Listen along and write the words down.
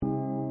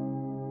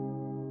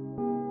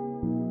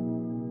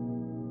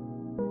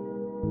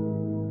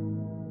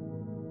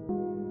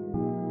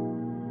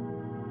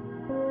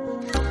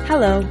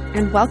Hello,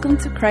 and welcome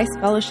to Christ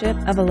Fellowship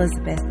of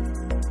Elizabeth.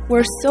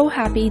 We're so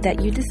happy that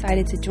you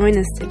decided to join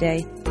us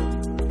today.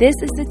 This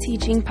is the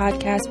teaching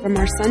podcast from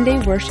our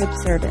Sunday worship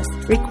service,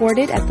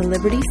 recorded at the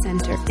Liberty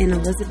Center in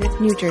Elizabeth,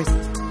 New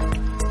Jersey.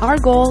 Our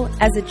goal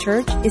as a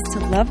church is to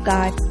love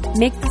God,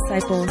 make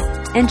disciples,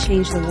 and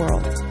change the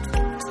world.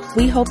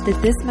 We hope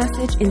that this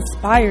message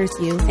inspires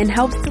you and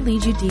helps to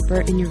lead you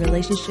deeper in your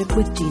relationship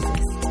with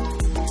Jesus.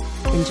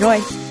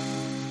 Enjoy!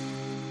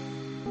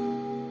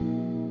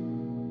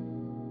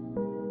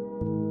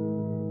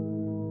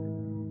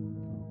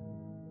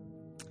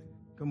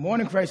 Good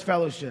morning, Christ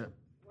Fellowship.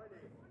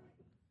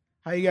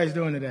 How you guys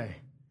doing today?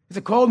 It's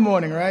a cold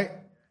morning, right?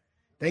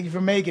 Thank you for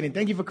making it.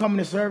 Thank you for coming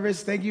to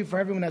service. Thank you for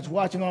everyone that's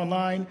watching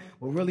online.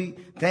 We're really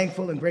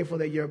thankful and grateful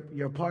that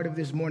you're part of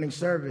this morning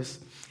service.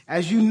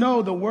 As you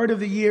know, the word of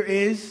the year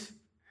is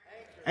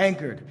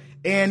anchored.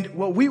 And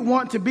what we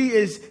want to be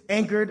is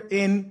anchored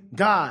in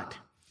God.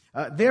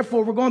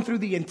 Therefore, we're going through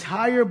the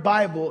entire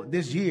Bible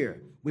this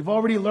year. We've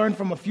already learned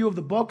from a few of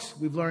the books.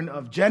 We've learned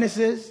of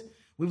Genesis.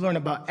 We've learned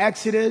about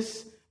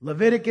Exodus,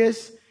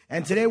 Leviticus,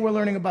 and today we're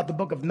learning about the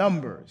book of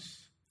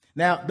Numbers.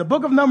 Now, the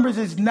book of Numbers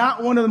is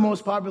not one of the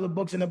most popular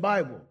books in the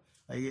Bible.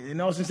 In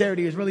all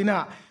sincerity, it's really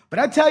not. But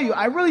I tell you,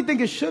 I really think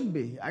it should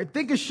be. I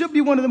think it should be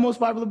one of the most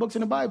popular books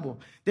in the Bible.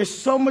 There's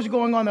so much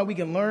going on that we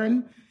can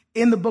learn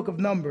in the book of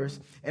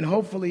Numbers, and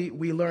hopefully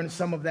we learn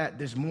some of that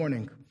this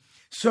morning.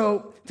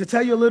 So, to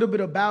tell you a little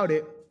bit about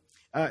it,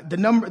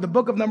 the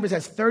book of Numbers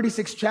has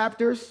 36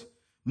 chapters.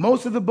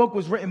 Most of the book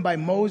was written by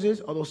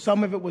Moses, although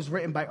some of it was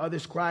written by other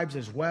scribes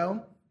as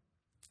well.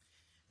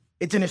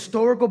 It's an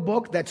historical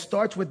book that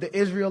starts with the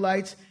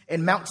Israelites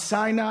in Mount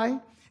Sinai,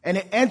 and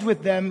it ends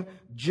with them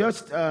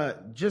just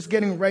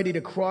getting ready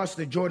to cross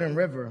the Jordan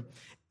River.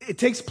 It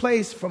takes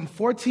place from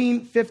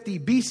 1450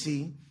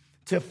 BC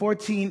to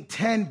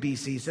 1410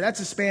 BC, so that's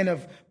a span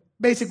of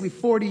basically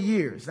 40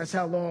 years. That's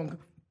how long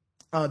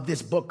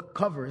this book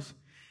covers,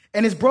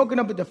 and it's broken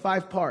up into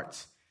 5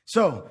 parts.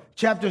 So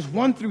chapters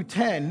 1 through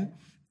 10,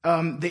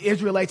 the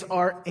Israelites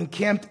are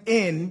encamped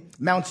in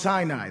Mount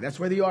Sinai. That's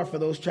where they are for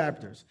those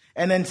chapters.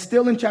 And then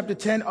still in chapter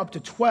 10 up to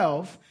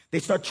 12, they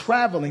start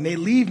traveling. They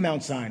leave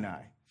Mount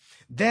Sinai.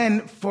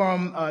 Then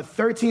from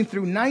 13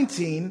 through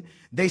 19,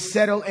 they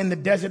settle in the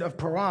desert of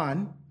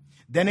Paran.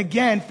 Then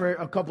again, for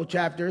a couple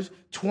chapters,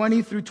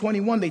 20 through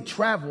 21, they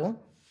travel.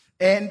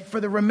 And for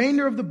the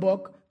remainder of the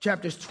book,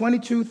 chapters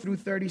 22 through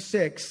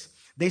 36,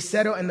 they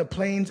settle in the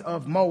plains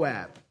of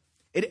Moab.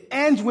 It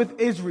ends with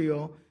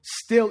Israel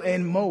still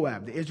in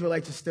Moab. The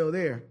Israelites are still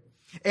there.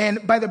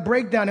 And by the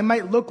breakdown, it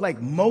might look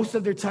like most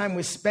of their time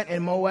was spent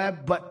in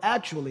Moab, but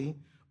actually,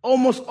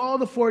 almost all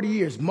the 40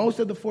 years, most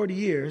of the 40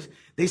 years,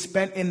 they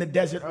spent in the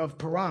desert of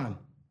Paran.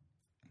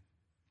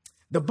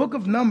 The book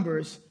of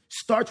Numbers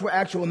starts with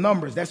actual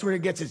numbers. That's where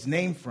it gets its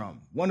name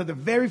from. One of the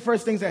very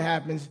first things that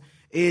happens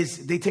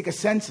is they take a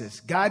census.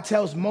 God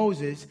tells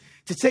Moses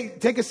to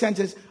take a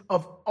census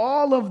of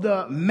all of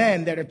the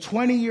men that are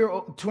 20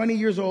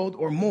 years old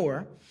or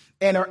more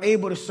and are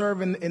able to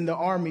serve in the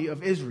army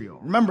of Israel.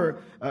 Remember,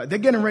 they're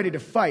getting ready to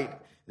fight.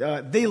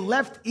 They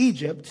left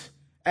Egypt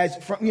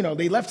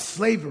they left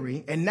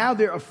slavery, and now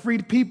they're a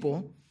freed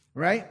people,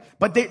 right?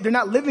 But they're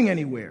not living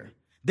anywhere.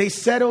 They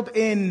settled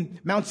in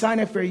Mount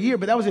Sinai for a year,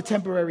 but that was a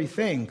temporary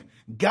thing.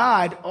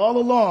 God, all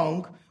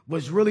along,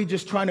 was really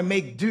just trying to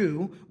make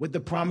do with the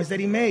promise that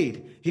he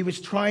made. He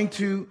was trying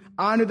to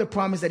honor the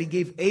promise that he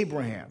gave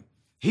Abraham.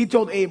 He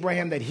told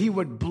Abraham that he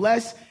would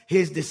bless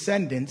his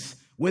descendants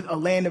with a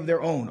land of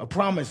their own, a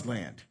promised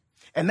land.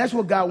 And that's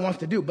what God wants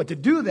to do. But to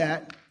do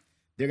that,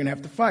 they're going to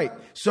have to fight.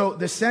 So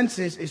the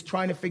census is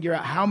trying to figure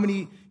out how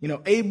many,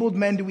 able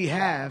men do we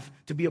have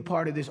to be a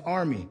part of this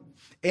army.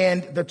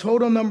 And the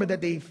total number that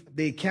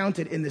they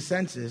counted in the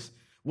census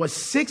was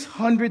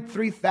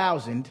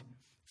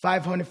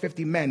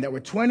 603,550 men that were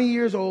 20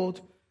 years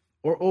old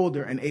or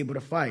older and able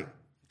to fight.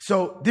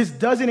 So this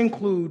doesn't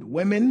include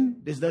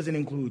women. This doesn't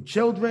include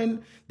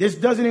children. This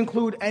doesn't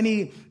include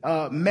any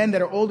men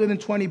that are older than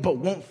 20 but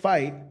won't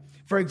fight.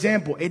 For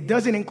example, it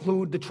doesn't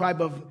include the tribe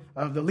of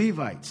the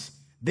Levites.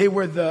 They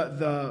were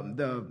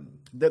the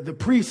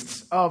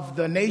priests of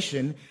the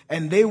nation,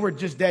 and they were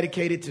just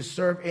dedicated to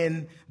serve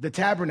in the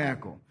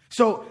tabernacle.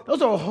 So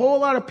those are a whole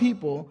lot of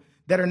people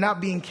that are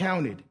not being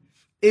counted.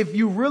 If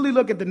you really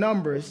look at the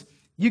numbers,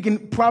 you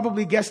can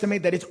probably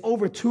guesstimate that it's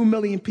over 2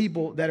 million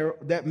people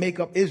that make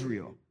up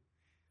Israel.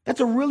 That's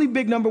a really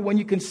big number when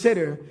you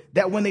consider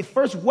that when they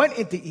first went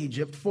into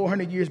Egypt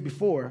 400 years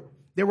before,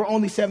 there were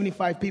only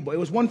 75 people. It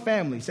was one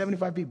family,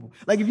 75 people.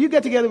 Like if you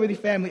get together with your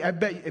family, I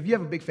bet if you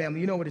have a big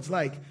family, you know what it's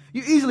like.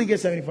 You easily get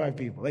 75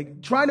 people.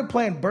 Like trying to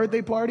plan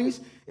birthday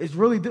parties is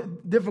really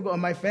difficult in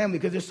my family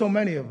because there's so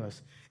many of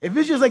us. If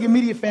it's just like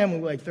immediate family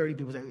with like 30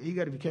 people, it's like, you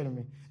got to be kidding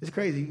me. It's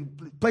crazy.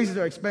 Places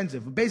are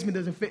expensive. A basement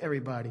doesn't fit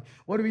everybody.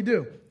 What do we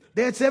do?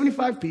 They had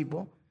 75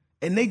 people,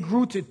 and they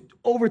grew to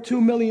over 2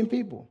 million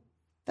people.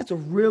 That's a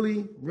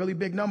really, really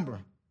big number.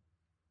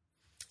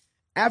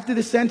 After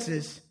the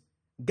census,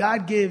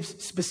 God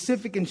gives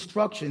specific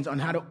instructions on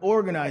how to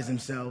organize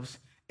themselves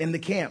in the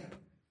camp.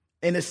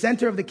 In the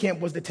center of the camp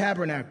was the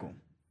tabernacle.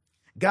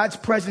 God's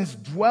presence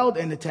dwelled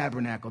in the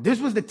tabernacle. This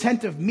was the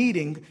tent of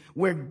meeting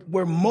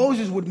where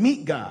Moses would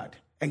meet God,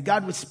 and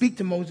God would speak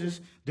to Moses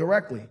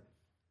directly.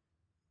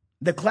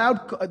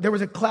 There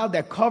was a cloud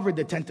that covered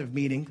the tent of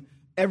meeting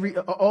every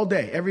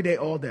day,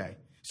 all day.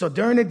 So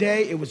during the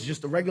day, it was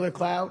just a regular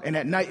cloud, and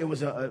at night, it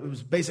was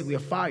basically a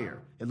fire.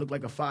 It looked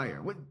like a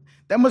fire.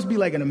 That must be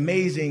like an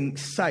amazing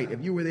sight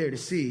if you were there to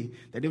see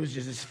that it was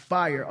just this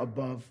fire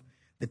above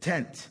the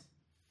tent.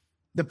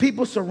 The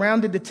people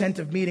surrounded the tent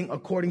of meeting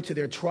according to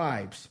their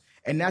tribes,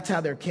 and that's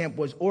how their camp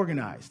was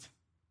organized.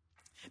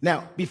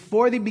 Now,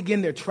 before they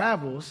begin their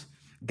travels,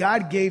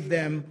 God gave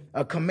them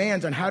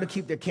commands on how to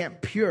keep their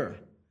camp pure.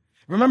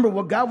 Remember,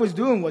 what God was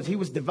doing was he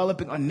was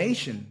developing a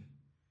nation.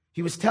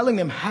 He was telling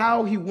them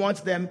how he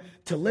wants them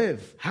to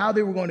live, how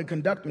they were going to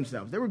conduct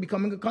themselves. They were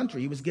becoming a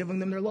country. He was giving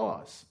them their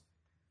laws.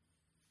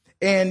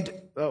 And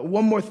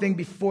one more thing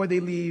before they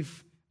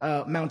leave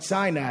Mount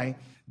Sinai,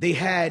 they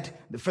had,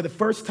 for the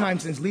first time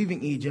since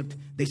leaving Egypt,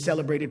 they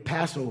celebrated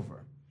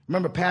Passover.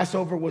 Remember,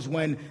 Passover was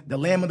when the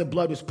lamb of the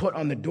blood was put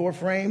on the door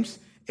frames,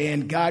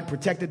 and God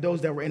protected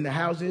those that were in the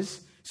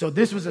houses. So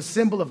this was a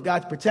symbol of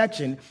God's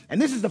protection.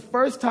 And this is the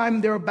first time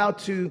they're about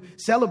to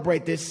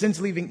celebrate this since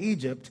leaving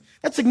Egypt.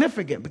 That's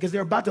significant because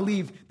they're about to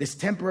leave this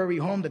temporary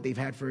home that they've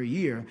had for a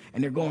year,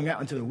 and they're going out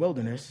into the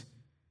wilderness.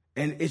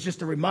 And it's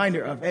just a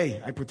reminder of,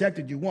 hey, I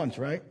protected you once,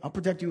 right? I'll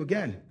protect you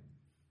again.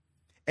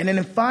 And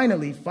then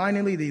finally,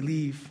 they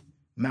leave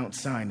Mount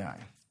Sinai.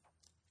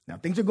 Now,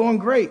 things are going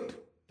great.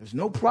 There's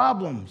no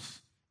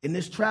problems in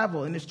this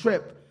travel, in this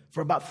trip,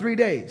 for about 3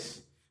 days.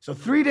 So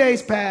 3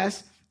 days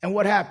pass, and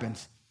what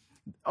happens?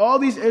 All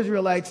these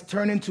Israelites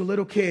turn into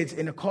little kids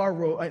in a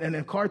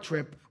car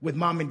trip with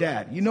mom and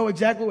dad. You know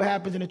exactly what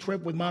happens in a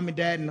trip with mom and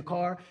dad in the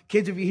car.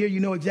 Kids, if you're here, you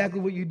know exactly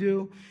what you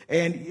do.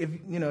 And if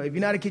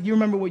you're not a kid, you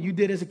remember what you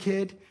did as a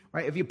kid,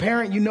 right? If you're a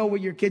parent, you know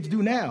what your kids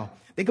do now.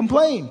 They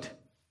complained.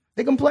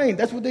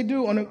 That's what they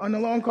do on a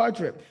long car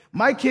trip.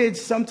 My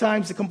kids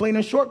sometimes they complain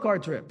on short car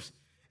trips.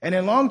 And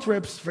in long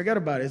trips, forget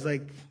about it. It's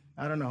like,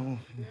 I don't know.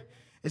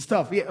 It's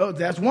tough. Yeah,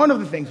 that's one of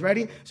the things,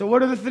 ready? So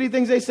what are the 3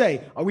 things they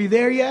say? Are we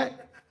there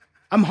yet?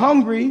 I'm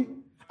hungry.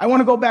 I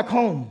want to go back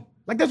home.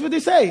 Like that's what they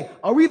say.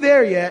 Are we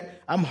there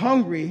yet? I'm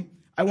hungry.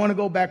 I want to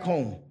go back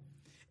home.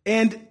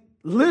 And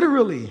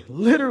literally,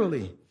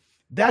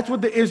 that's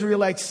what the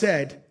Israelites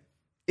said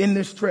in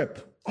this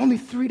trip. Only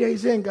 3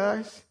 days in,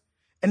 guys.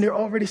 And they're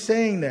already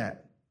saying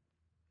that.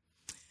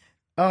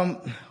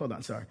 Hold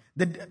on, sorry.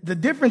 The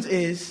difference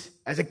is,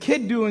 as a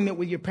kid doing it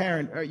with your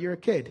parent, you're a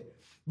kid.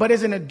 But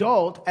as an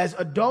adult, as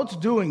adults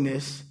doing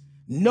this,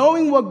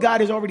 knowing what God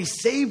has already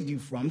saved you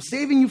from,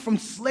 saving you from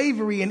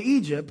slavery in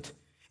Egypt,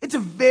 it's a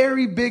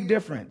very big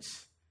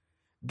difference.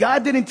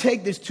 God didn't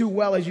take this too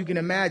well, as you can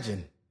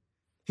imagine.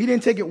 He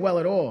didn't take it well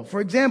at all.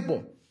 For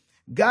example,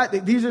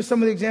 these are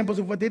some of the examples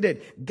of what they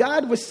did.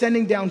 God was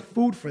sending down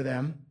food for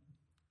them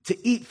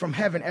to eat from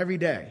heaven every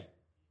day.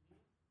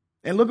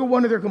 And look at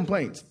one of their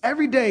complaints.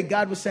 Every day,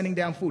 God was sending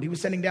down food. He was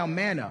sending down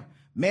manna.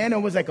 Manna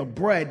was like a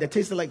bread that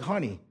tasted like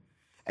honey.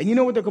 And you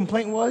know what their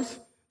complaint was?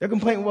 Their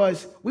complaint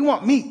was, we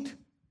want meat.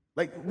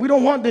 Like, we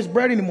don't want this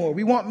bread anymore.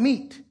 We want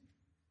meat.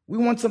 We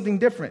want something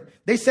different.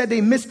 They said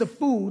they missed the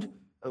food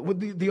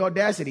with the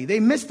audacity. They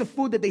missed the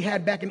food that they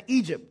had back in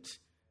Egypt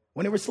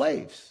when they were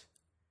slaves.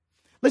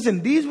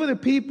 Listen, these were the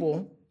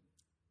people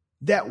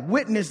that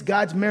witnessed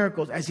God's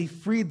miracles as he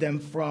freed them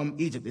from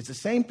Egypt. It's the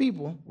same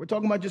people. We're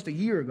talking about just a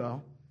year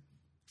ago.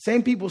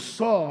 Same people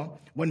saw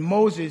when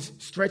Moses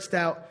stretched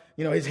out,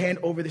 his hand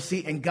over the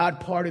sea and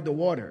God parted the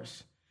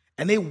waters.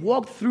 And they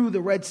walked through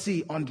the Red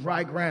Sea on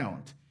dry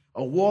ground.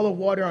 A wall of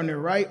water on their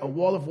right, a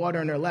wall of water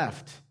on their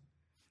left.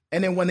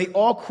 And then when they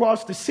all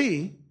crossed the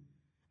sea,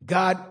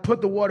 God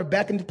put the water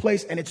back into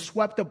place and it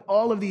swept up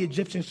all of the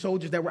Egyptian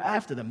soldiers that were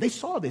after them. They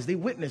saw this. They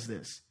witnessed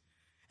this.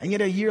 And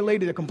yet a year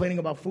later, they're complaining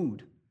about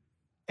food.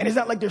 And it's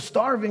not like they're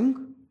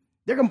starving.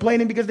 They're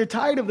complaining because they're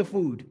tired of the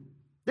food.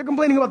 They're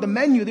complaining about the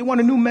menu. They want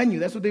a new menu.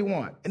 That's what they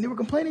want. And they were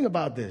complaining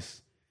about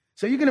this.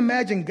 So you can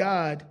imagine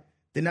God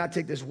did not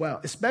take this well,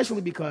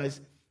 especially because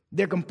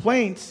their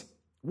complaints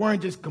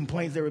weren't just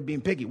complaints that were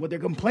being picky. What their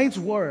complaints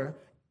were,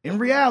 in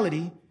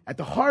reality, at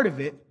the heart of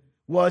it,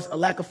 was a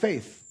lack of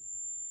faith.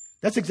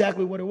 That's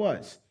exactly what it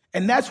was.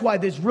 And that's why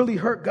this really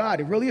hurt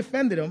God. It really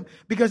offended him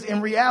because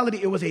in reality,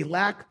 it was a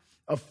lack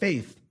of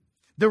faith.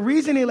 The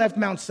reason they left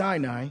Mount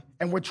Sinai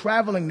and were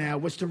traveling now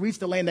was to reach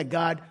the land that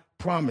God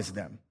promised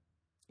them.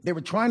 They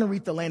were trying to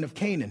reach the land of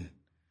Canaan.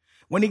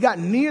 When he got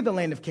near the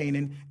land of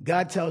Canaan,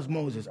 God tells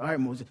Moses, all right,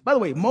 Moses. By the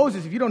way,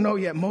 Moses, if you don't know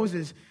yet,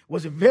 Moses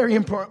was a very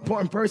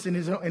important person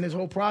in his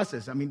whole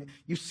process. I mean,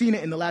 you've seen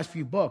it in the last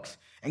few books.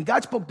 And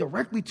God spoke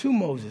directly to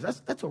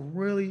Moses. That's a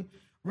really,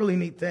 really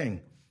neat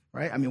thing,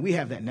 right? I mean, we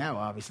have that now,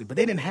 obviously, but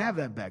they didn't have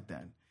that back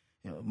then.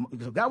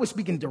 So God was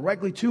speaking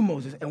directly to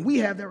Moses, and we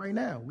have that right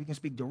now. We can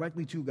speak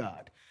directly to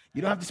God.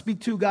 You don't have to speak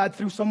to God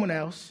through someone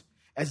else,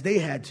 as they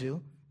had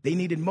to. They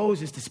needed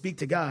Moses to speak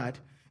to God,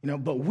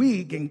 but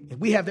we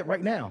have that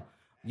right now.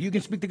 You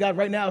can speak to God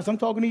right now. As I'm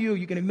talking to you,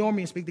 you can ignore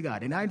me and speak to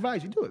God. And I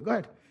advise you, do it. Go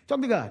ahead.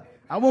 Talk to God.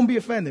 I won't be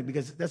offended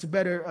because that's a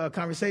better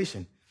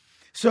conversation.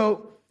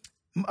 So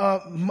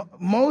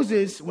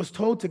Moses was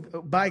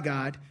told by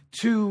God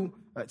to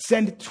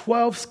send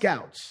 12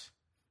 scouts.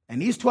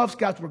 And these 12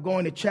 scouts were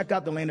going to check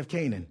out the land of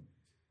Canaan.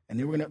 And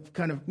they were going to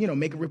kind of,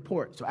 make a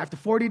report. So after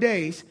 40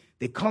 days,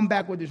 they come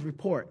back with this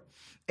report.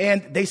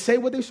 And they say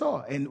what they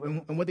saw.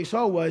 And what they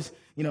saw was,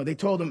 they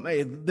told them,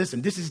 hey,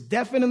 listen, this is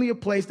definitely a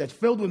place that's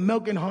filled with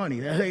milk and honey.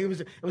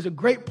 It was a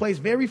great place,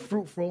 very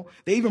fruitful.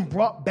 They even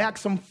brought back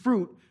some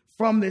fruit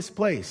from this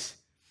place.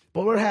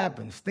 But what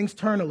happens? Things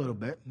turn a little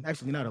bit.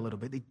 Actually, not a little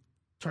bit. They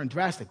turn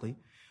drastically.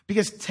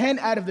 Because 10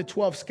 out of the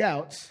 12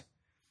 scouts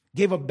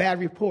gave a bad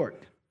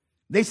report.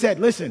 They said,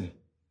 listen,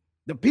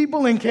 the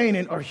people in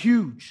Canaan are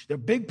huge. They're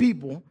big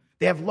people.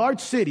 They have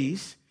large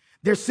cities.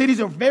 Their cities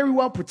are very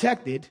well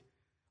protected.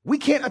 We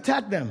can't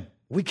attack them.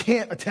 We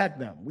can't attack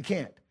them. We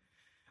can't.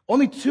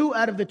 Only 2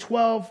 out of the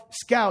 12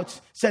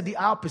 scouts said the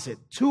opposite.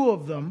 2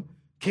 of them,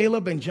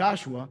 Caleb and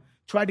Joshua,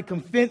 tried to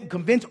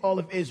convince all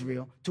of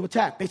Israel to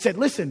attack. They said,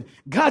 listen,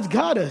 God's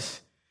got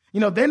us.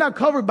 They're not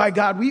covered by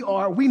God. We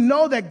are. We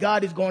know that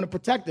God is going to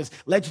protect us.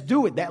 Let's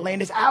do it. That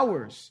land is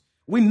ours.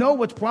 We know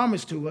what's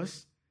promised to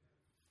us.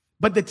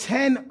 But the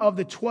 10 of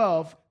the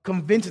 12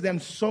 convinced them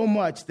so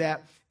much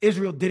that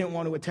Israel didn't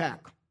want to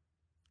attack.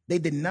 They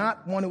did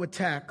not want to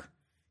attack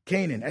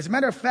Canaan. As a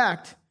matter of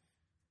fact,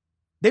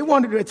 they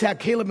wanted to attack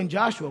Caleb and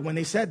Joshua when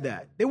they said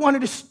that. They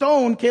wanted to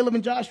stone Caleb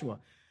and Joshua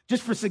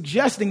just for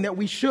suggesting that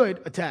we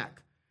should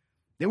attack.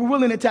 They were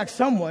willing to attack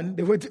someone.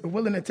 They were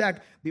willing to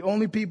attack the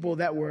only people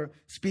that were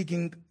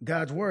speaking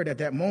God's word at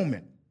that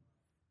moment.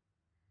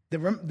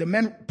 The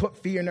men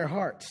put fear in their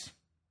hearts,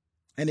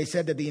 and they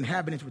said that the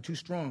inhabitants were too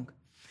strong.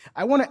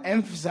 I want to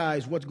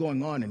emphasize what's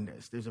going on in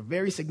this. There's a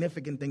very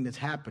significant thing that's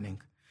happening.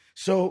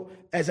 So,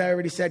 as I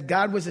already said,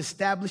 God was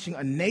establishing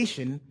a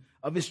nation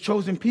of his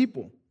chosen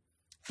people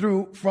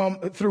through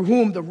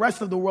whom the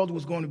rest of the world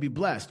was going to be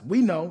blessed.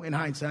 We know, in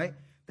hindsight,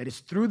 that it's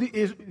through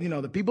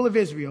the people of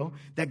Israel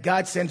that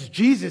God sends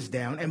Jesus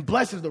down and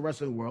blesses the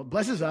rest of the world,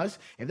 blesses us.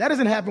 If that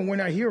doesn't happen, we're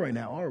not here right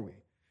now, are we?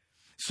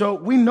 So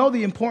we know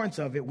the importance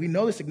of it. We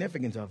know the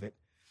significance of it.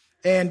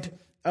 And,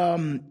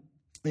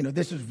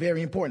 this is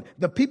very important.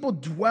 The people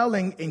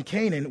dwelling in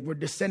Canaan were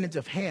descendants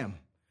of Ham.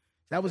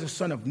 That was a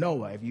son of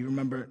Noah. If you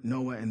remember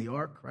Noah and the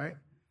ark, right?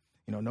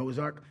 Noah's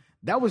ark.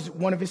 That was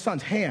one of his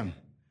sons, Ham.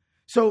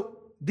 So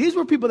these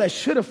were people that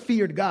should have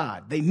feared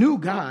God. They knew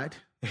God.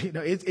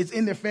 It's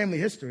in their family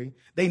history.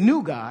 They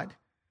knew God,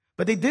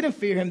 but they didn't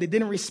fear him. They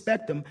didn't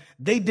respect him.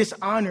 They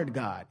dishonored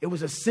God. It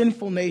was a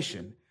sinful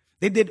nation.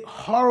 They did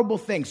horrible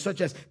things,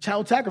 such as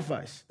child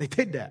sacrifice. They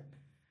did that.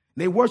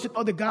 They worshiped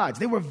other gods.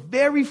 They were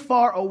very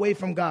far away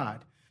from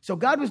God. So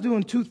God was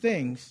doing 2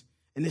 things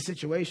in this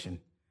situation.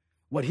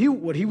 What he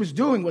was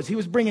doing was he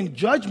was bringing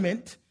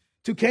judgment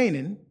to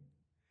Canaan,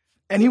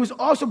 and he was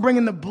also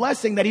bringing the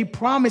blessing that he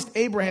promised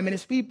Abraham and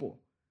his people.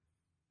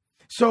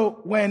 So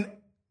when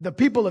the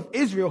people of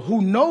Israel,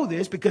 who know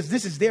this because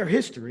this is their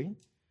history,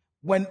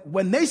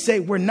 when they say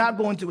we're not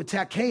going to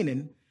attack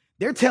Canaan,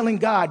 they're telling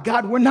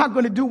God, we're not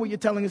going to do what you're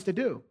telling us to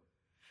do.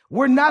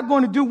 We're not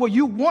going to do what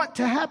you want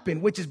to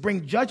happen, which is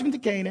bring judgment to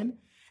Canaan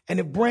and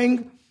to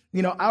bring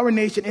our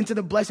nation into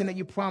the blessing that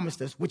you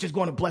promised us, which is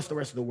going to bless the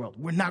rest of the world.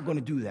 We're not going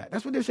to do that.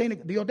 That's what they're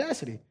saying, the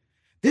audacity.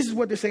 This is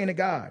what they're saying to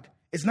God.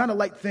 It's not a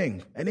light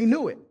thing, and they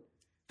knew it.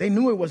 They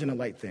knew it wasn't a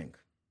light thing.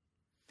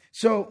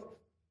 So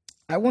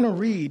I want to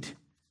read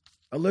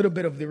a little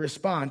bit of the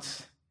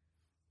response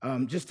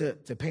just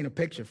to paint a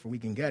picture so we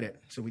can get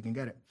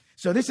it.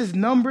 So this is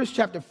Numbers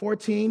chapter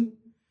 14,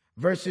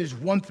 verses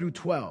 1 through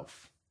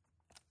 12.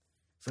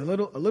 It's a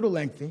little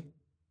lengthy,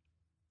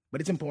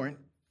 but it's important.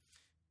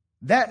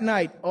 That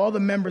night, all the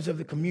members of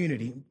the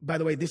community, by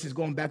the way, this is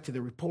going back to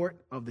the report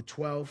of the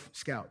 12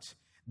 scouts.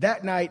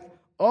 That night,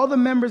 all the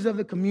members of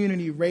the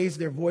community raised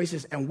their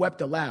voices and wept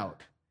aloud.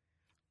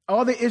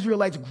 All the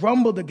Israelites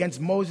grumbled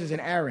against Moses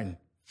and Aaron,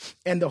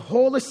 and the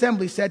whole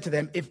assembly said to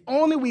them, if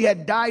only we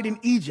had died in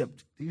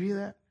Egypt. Do you hear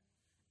that?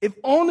 If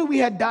only we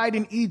had died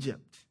in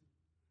Egypt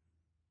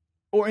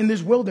or in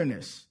this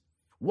wilderness.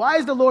 Why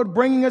is the Lord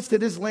bringing us to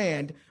this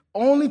land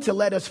only to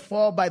let us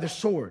fall by the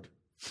sword?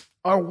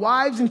 Our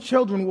wives and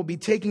children will be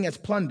taken as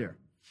plunder.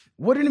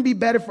 Wouldn't it be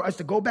better for us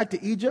to go back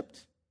to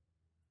Egypt?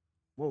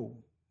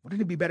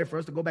 Wouldn't it be better for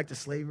us to go back to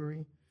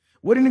slavery?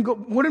 Wouldn't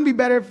it be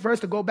better for us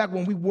to go back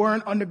when we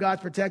weren't under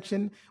God's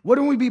protection?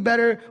 Wouldn't we be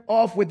better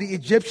off with the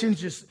Egyptians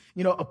just,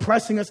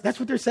 oppressing us? That's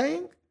what they're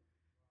saying?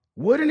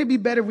 Wouldn't it be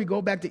better if we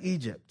go back to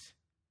Egypt?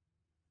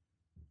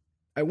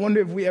 I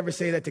wonder if we ever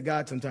say that to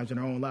God sometimes in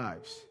our own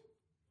lives.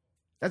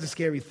 That's a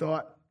scary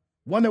thought.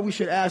 One that we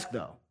should ask,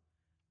 though,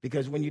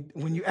 because when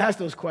you ask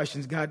those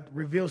questions, God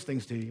reveals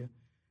things to you,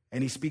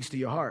 and he speaks to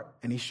your heart,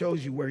 and he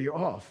shows you where you're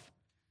off.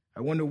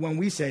 I wonder when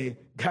we say,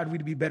 God,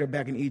 we'd be better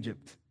back in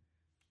Egypt.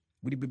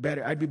 Would it be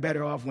better? I'd be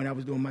better off when I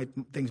was doing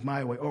things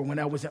my way, or when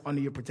I wasn't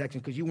under your protection,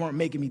 because you weren't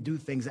making me do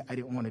things that I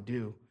didn't want to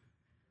do.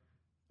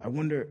 I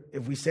wonder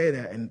if we say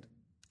that, and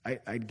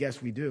I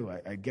guess we do.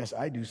 I guess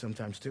I do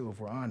sometimes too, if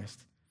we're honest.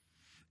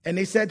 And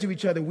they said to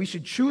each other, we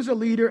should choose a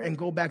leader and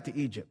go back to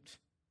Egypt.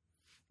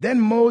 Then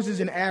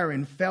Moses and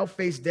Aaron fell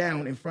face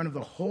down in front of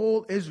the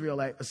whole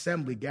Israelite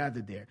assembly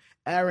gathered there.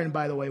 Aaron,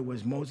 by the way,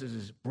 was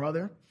Moses'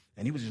 brother,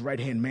 and he was his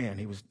right-hand man.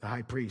 He was the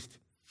high priest.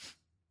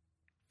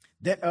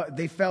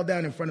 They fell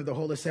down in front of the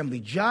whole assembly.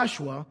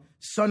 Joshua,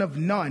 son of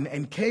Nun,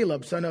 and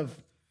Caleb, son of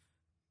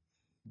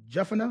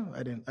Jephunneh.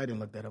 I didn't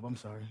look that up. I'm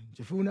sorry.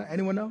 Jephunneh.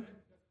 Anyone know?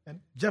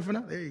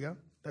 Jephunneh. There you go.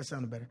 That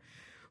sounded better.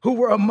 Who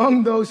were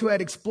among those who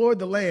had explored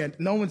the land.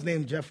 No one's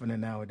named Jephunneh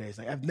nowadays.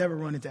 Like, I've never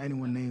run into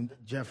anyone named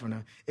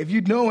Jephunneh. If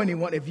you know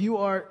anyone, if you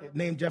are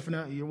named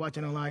Jephunneh, you're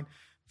watching online,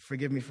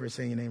 forgive me for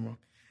saying your name wrong.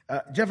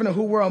 Jephunneh,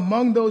 who were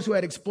among those who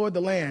had explored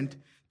the land,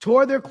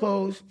 tore their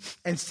clothes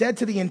and said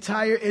to the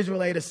entire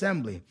Israelite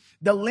assembly,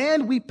 the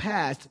land we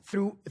passed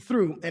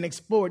through and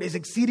explored is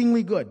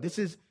exceedingly good. This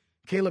is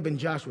Caleb and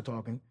Joshua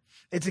talking.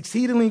 It's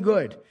exceedingly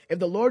good. If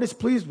the Lord is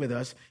pleased with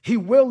us, he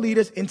will lead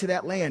us into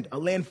that land, a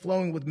land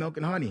flowing with milk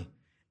and honey,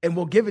 and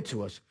will give it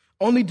to us.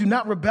 Only do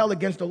not rebel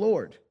against the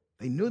Lord.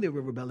 They knew they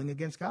were rebelling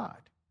against God.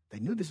 They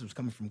knew this was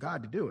coming from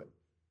God to do it.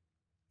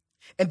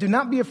 And do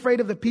not be afraid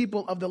of the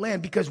people of the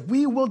land, because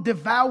we will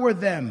devour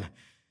them.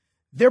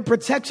 Their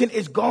protection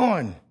is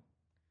gone,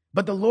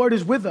 but the Lord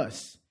is with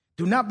us.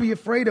 Do not be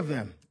afraid of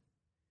them.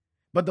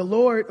 But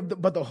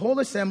the whole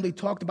assembly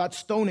talked about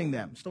stoning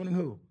them. Stoning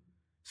who?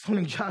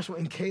 Stoning Joshua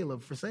and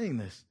Caleb for saying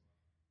this.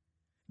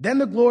 Then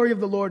the glory of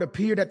the Lord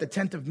appeared at the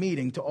tent of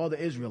meeting to all the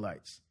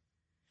Israelites.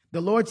 The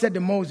Lord said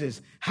to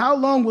Moses, how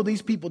long will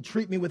these people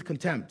treat me with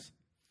contempt?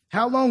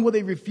 How long will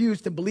they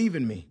refuse to believe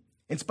in me,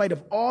 in spite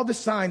of all the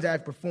signs I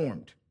have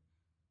performed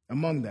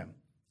among them?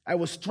 I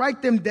will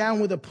strike them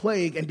down with a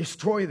plague and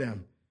destroy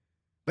them,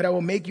 but I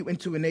will make you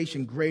into a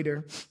nation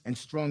greater and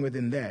stronger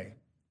than they.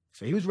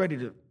 So he was ready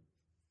to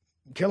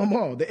kill them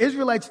all. The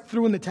Israelites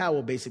threw in the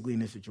towel, basically, in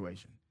this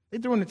situation. They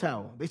threw in the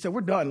towel. They said,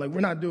 we're done. Like, we're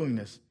not doing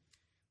this.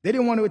 They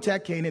didn't want to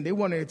attack Canaan. They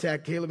wanted to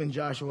attack Caleb and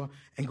Joshua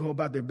and go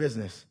about their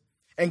business.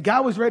 And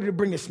God was ready to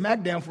bring a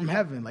smackdown from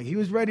heaven. Like, he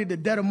was ready to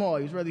dead them all.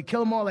 He was ready to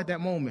kill them all at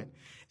that moment.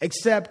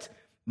 Except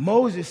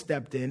Moses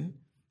stepped in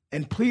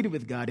and pleaded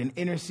with God and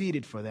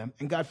interceded for them,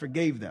 and God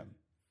forgave them.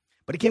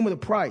 But it came with a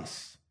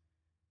price.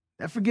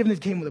 That forgiveness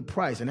came with a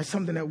price, and that's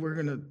something that we're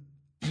going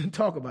to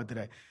talk about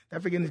today.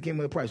 That forgiveness came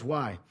with a price.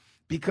 Why?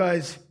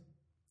 Because,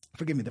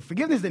 forgive me, the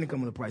forgiveness didn't come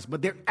with a price,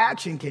 but their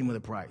action came with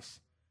a price.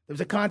 There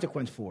was a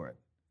consequence for it,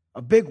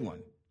 a big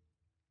one.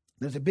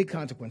 There's a big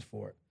consequence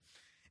for it.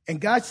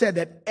 And God said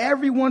that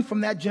everyone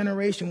from that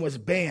generation was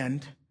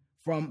banned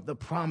from the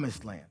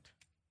promised land.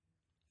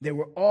 They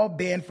were all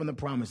banned from the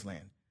promised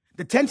land.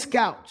 The 10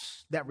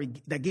 scouts that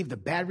gave the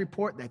bad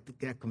report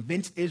that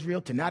convinced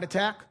Israel to not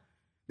attack,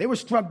 they were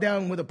struck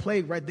down with a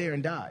plague right there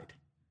and died.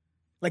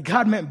 Like,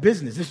 God meant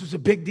business. This was a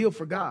big deal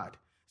for God.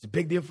 It's a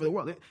big deal for the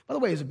world. By the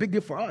way, it's a big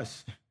deal for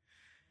us.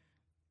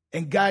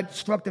 And God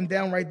struck them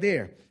down right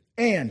there.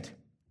 And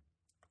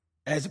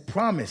as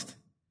promised,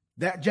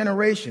 that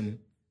generation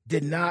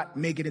did not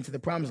make it into the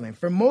promised land.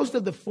 For most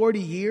of the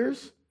 40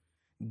 years,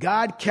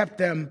 God kept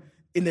them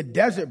in the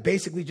desert,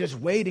 basically just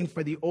waiting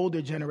for the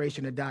older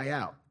generation to die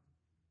out.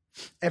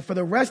 And for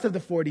the rest of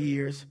the 40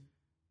 years,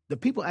 the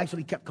people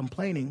actually kept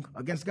complaining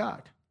against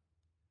God.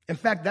 In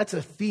fact, that's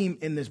a theme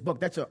in this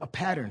book. That's a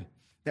pattern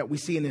that we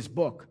see in this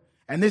book.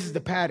 And this is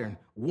the pattern.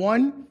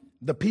 1,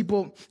 the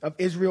people of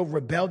Israel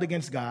rebelled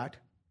against God.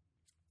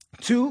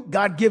 2,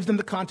 God gives them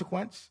the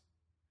consequence.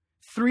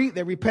 3,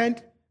 they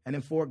repent. And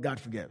then 4, God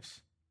forgives.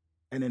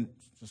 And then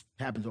it just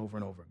happens over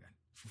and over again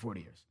for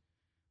 40 years.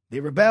 They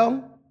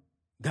rebel,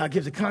 God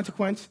gives a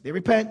consequence. They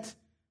repent,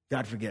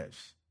 God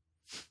forgives.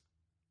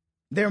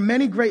 There are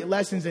many great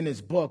lessons in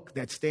this book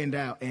that stand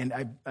out,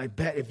 and I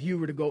bet if you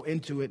were to go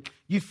into it,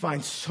 you'd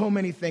find so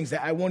many things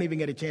that I won't even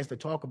get a chance to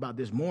talk about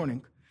this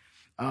morning.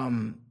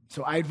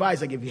 So I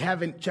advise, like, if you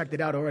haven't checked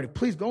it out already,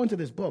 please go into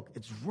this book.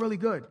 It's really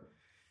good.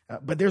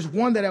 But there's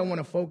one that I want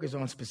to focus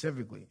on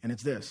specifically, and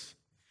it's this,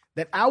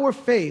 that our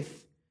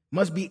faith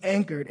must be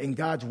anchored in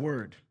God's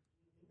word,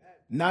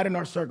 not in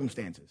our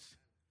circumstances.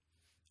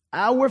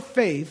 Our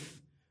faith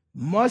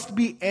must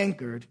be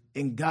anchored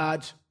in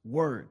God's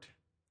word,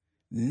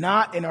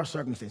 not in our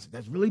circumstances.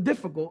 That's really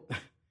difficult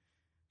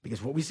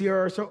because what we see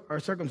are our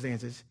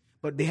circumstances,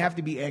 but they have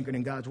to be anchored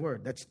in God's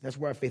word. That's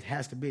where our faith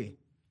has to be.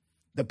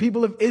 The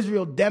people of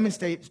Israel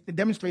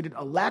demonstrated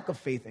a lack of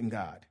faith in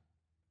God.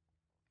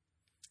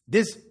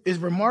 This is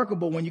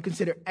remarkable when you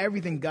consider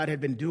everything God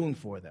had been doing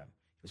for them.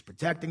 He was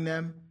protecting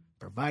them,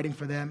 providing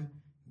for them,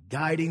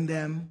 guiding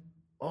them.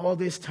 All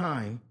this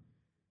time,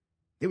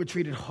 they were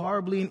treated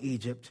horribly in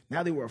Egypt.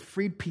 Now they were a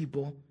freed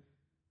people,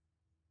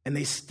 and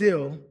they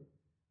still,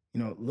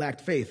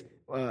 lacked faith.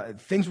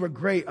 Things were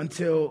great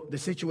until the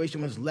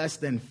situation was less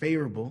than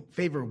favorable,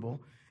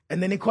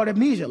 and then they caught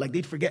amnesia. Like,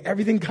 they'd forget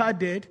everything God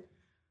did.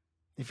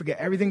 They forget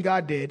everything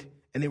God did,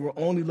 and they were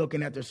only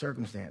looking at their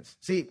circumstance.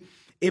 See,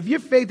 if your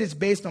faith is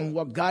based on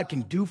what God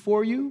can do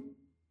for you,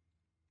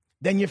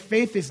 then your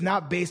faith is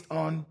not based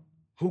on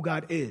who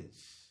God is.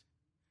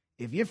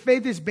 If your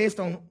faith is based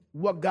on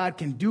what God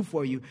can do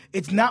for you,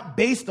 it's not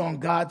based on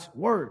God's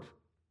word.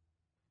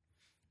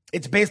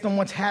 It's based on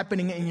what's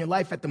happening in your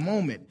life at the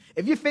moment.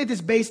 If your faith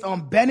is based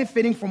on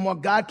benefiting from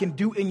what God can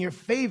do in your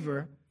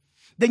favor,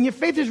 then your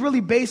faith is really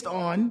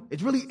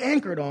it's really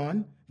anchored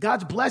on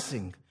God's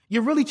blessing.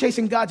 You're really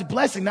chasing God's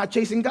blessing, not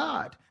chasing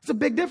God. It's a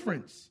big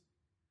difference.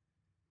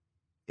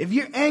 If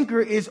your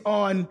anchor is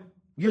on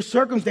your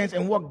circumstance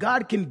and what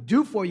God can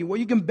do for you, what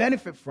you can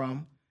benefit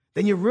from,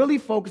 then you're really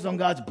focused on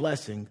God's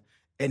blessing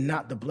and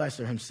not the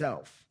blesser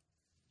himself.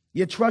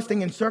 You're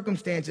trusting in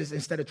circumstances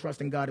instead of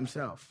trusting God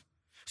himself.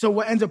 So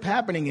what ends up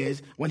happening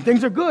is when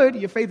things are good,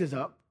 your faith is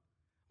up.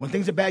 When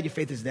things are bad, your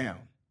faith is down.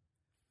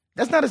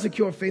 That's not a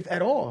secure faith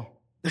at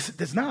all.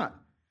 That's not.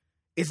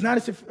 It's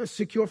not a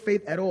secure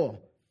faith at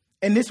all.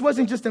 And this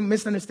wasn't just a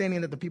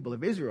misunderstanding that the people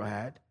of Israel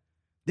had.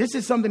 This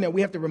is something that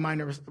we have to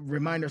remind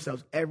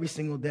ourselves every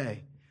single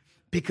day.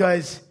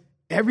 Because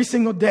every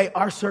single day,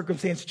 our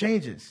circumstance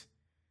changes.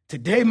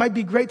 Today might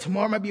be great.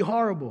 Tomorrow might be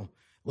horrible.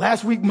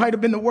 Last week might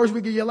have been the worst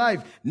week of your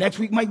life. Next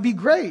week might be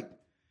great.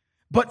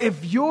 But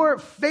if your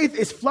faith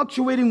is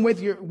fluctuating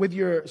with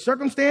your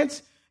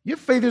circumstance, your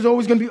faith is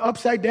always going to be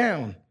upside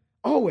down.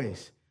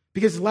 Always.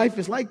 Because life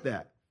is like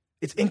that.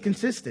 It's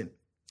inconsistent.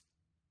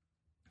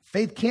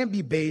 Faith can't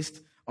be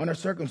based on our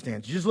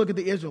circumstance. Just look at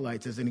the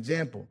Israelites as an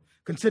example.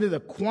 Consider the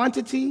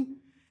quantity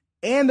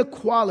and the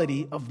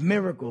quality of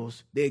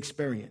miracles they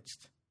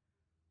experienced.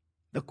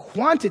 The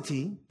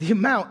quantity, the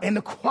amount, and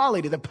the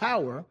quality, the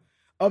power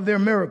of their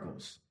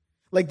miracles.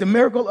 Like the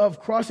miracle of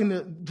crossing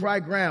the dry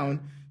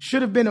ground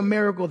should have been a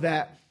miracle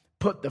that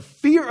put the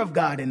fear of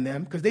God in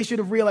them, because they should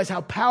have realized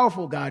how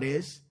powerful God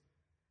is.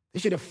 They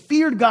should have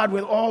feared God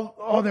with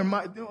all their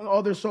mind,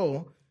 all their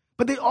soul.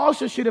 But they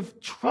also should have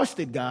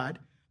trusted God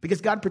because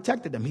God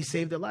protected them. He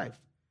saved their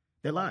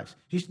lives.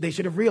 They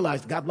should have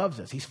realized God loves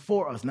us. He's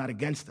for us, not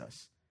against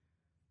us.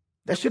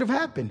 That should have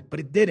happened, but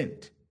it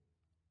didn't.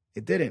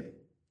 It didn't.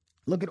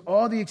 Look at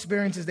all the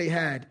experiences they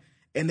had,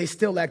 and they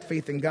still lacked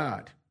faith in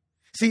God.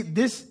 See,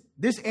 this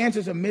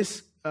answers a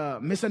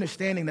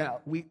misunderstanding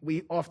that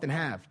we often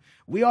have.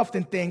 We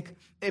often think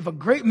if a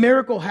great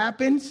miracle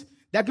happens,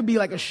 that could be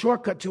like a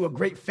shortcut to a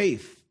great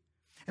faith.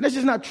 And that's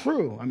just not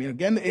true. I mean,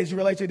 again, the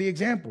Israelites are the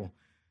example.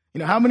 You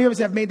know, how many of us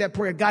have made that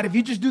prayer? God, if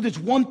you just do this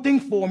one thing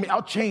for me,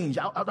 I'll change.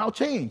 I'll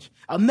change.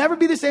 I'll never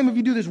be the same if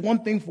you do this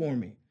one thing for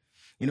me.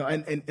 You know,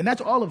 and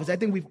that's all of us. I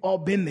think we've all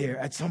been there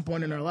at some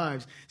point in our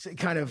lives,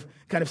 kind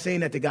of saying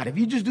that to God. If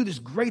you just do this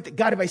great,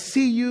 God, if I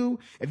see you,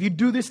 if you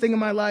do this thing in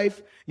my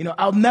life, you know,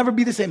 I'll never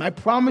be the same. I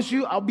promise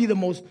you, I'll be the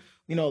most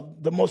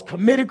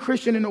committed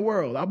Christian in the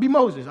world. I'll be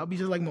Moses. I'll be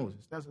just like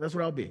Moses. That's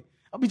what I'll be.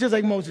 I'll be just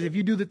like Moses if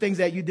you do the things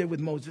that you did with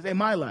Moses in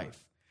my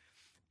life.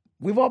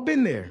 We've all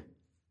been there.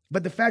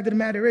 But the fact of the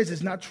matter is,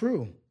 it's not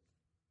true.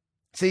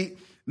 See,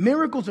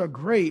 miracles are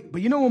great,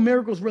 but you know what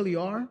miracles really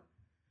are?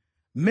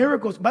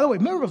 Miracles, by the way,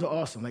 miracles are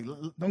awesome. Like,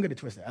 don't get it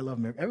twisted. I love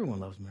miracles. Everyone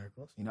loves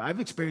miracles. You know, I've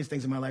experienced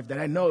things in my life that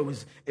I know it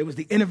was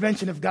the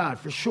intervention of God,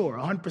 for sure,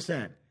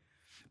 100%.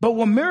 But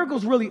what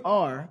miracles really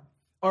are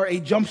a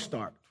jump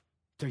start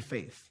to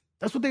faith.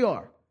 That's what they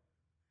are.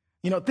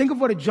 You know, think of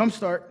what a jump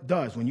start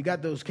does. When you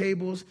got those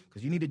cables,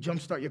 because you need to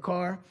jump start your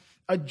car,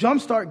 a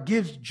jump start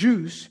gives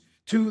juice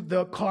to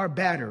the car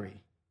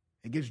battery.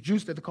 It gives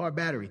juice to the car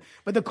battery.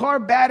 But the car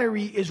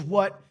battery is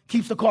what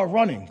keeps the car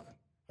running.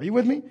 Are you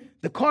with me?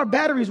 The car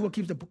battery is what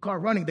keeps the car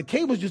running. The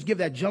cables just give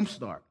that jump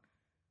start.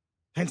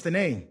 Hence the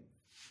name.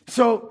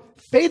 So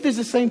faith is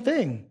the same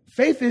thing.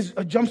 Faith is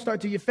a jump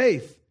start to your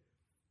faith.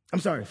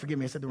 I'm sorry, forgive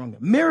me, I said the wrong thing.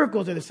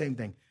 Miracles are the same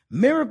thing.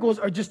 Miracles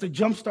are just a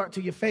jump start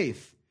to your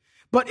faith.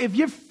 But if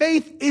your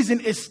faith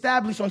isn't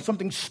established on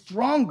something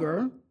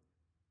stronger,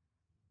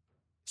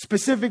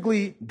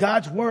 specifically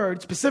God's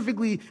word,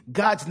 specifically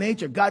God's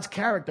nature, God's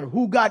character,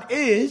 who God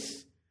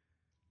is,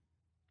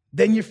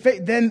 then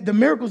the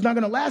miracle's not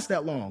going to last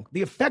that long.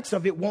 The effects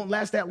of it won't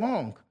last that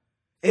long.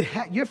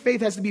 Your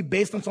faith has to be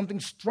based on something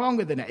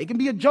stronger than that. It can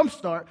be a jump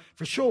start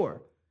for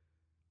sure,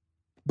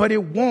 but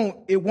it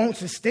won't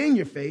sustain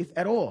your faith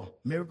at all.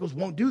 Miracles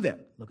won't do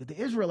that. Look at the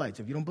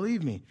Israelites if you don't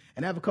believe me.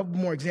 And I have a couple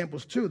more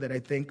examples too that I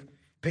think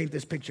paint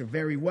this picture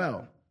very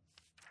well.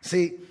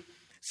 See,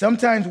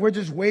 sometimes we're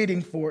just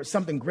waiting for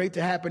something great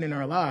to happen in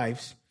our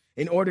lives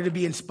in order to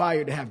be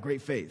inspired to have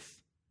great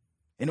faith,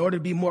 in order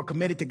to be more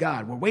committed to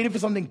God. We're waiting for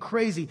something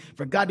crazy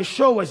for God to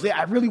show us that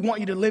I really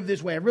want you to live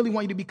this way. I really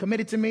want you to be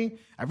committed to me.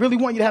 I really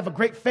want you to have a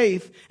great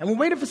faith. And we're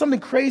waiting for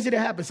something crazy to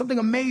happen, something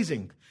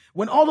amazing.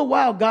 When all the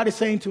while God is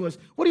saying to us,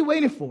 what are you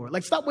waiting for?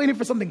 Like, stop waiting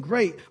for something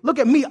great. Look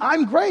at me.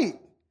 I'm great.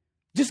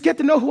 Just get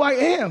to know who I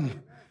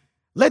am.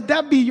 Let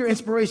that be your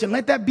inspiration.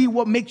 Let that be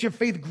what makes your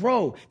faith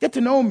grow. Get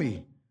to know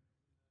me.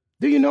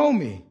 Do you know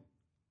me?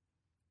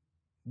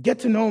 Get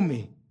to know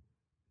me.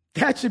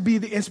 That should be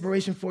the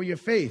inspiration for your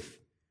faith.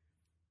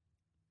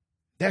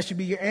 That should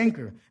be your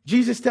anchor.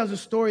 Jesus tells a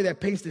story that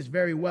paints this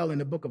very well in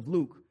the book of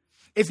Luke.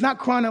 It's not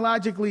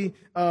chronologically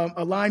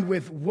aligned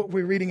with what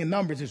we're reading in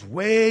Numbers. It's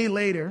way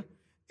later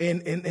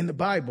in the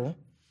Bible.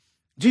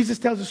 Jesus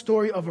tells a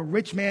story of a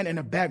rich man and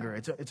a beggar.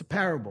 It's a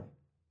parable.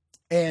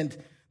 And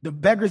The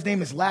beggar's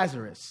name is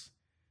Lazarus.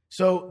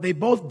 So they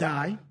both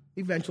die.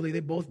 Eventually, they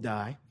both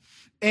die.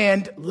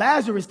 And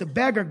Lazarus, the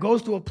beggar,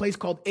 goes to a place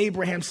called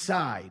Abraham's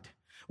side,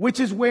 which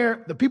is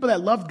where the people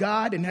that loved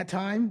God in that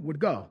time would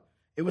go.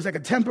 It was like a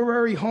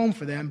temporary home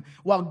for them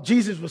while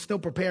Jesus was still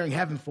preparing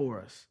heaven for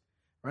us,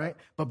 right?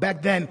 But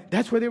back then,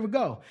 that's where they would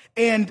go.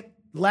 And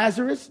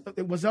Lazarus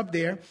was up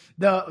there.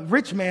 The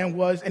rich man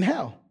was in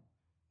hell.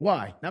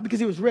 Why? Not because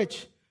he was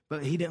rich,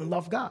 but he didn't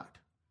love God.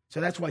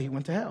 So that's why he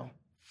went to hell.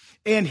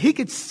 And he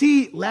could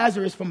see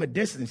Lazarus from a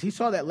distance. He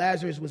saw that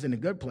Lazarus was in a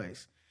good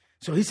place.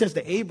 So he says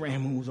to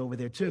Abraham, who was over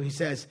there too, he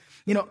says,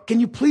 can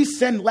you please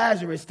send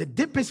Lazarus to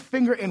dip his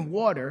finger in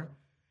water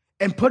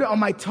and put it on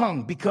my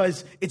tongue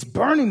because it's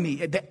burning me.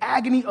 The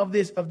agony of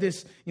this,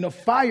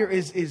 fire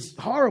is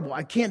horrible.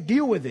 I can't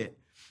deal with it.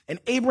 And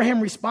Abraham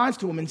responds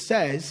to him and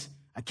says,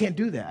 I can't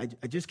do that.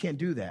 I just can't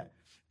do that.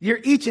 You're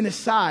each in a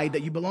side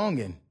that you belong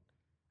in.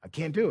 I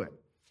can't do it.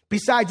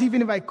 Besides,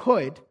 even if I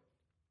could,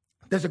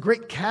 there's a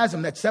great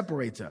chasm that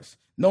separates us.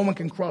 No one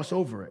can cross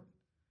over it.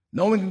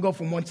 No one can go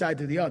from one side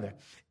to the other.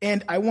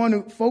 And I want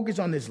to focus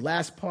on this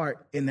last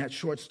part in that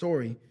short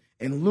story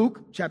in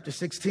Luke chapter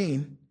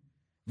 16,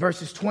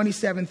 verses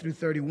 27 through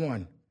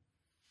 31.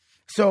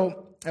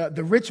 So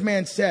the rich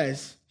man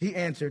says, he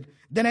answered,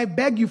 then I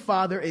beg you,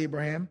 Father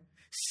Abraham,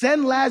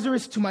 send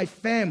Lazarus to my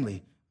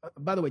family.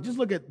 By the way, just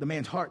look at the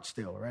man's heart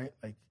still, right?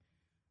 Like,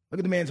 look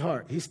at the man's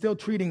heart. He's still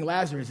treating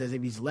Lazarus as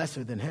if he's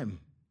lesser than him.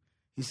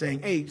 He's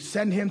saying, hey,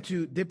 send him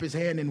to dip his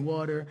hand in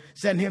water.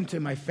 Send him to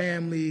my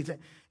family.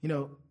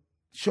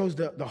 Shows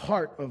the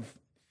heart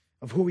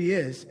of who he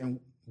is and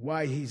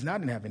why he's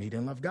not in heaven. He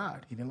didn't love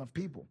God. He didn't love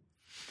people.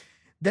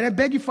 Then I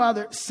beg you,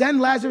 Father,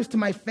 send Lazarus to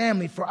my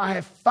family, for I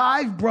have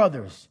 5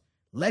 brothers.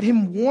 Let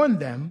him warn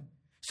them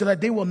so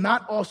that they will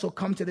not also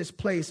come to this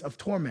place of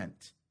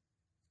torment.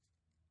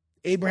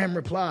 Abraham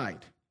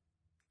replied,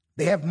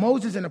 they have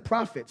Moses and the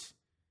prophets.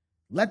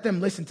 Let them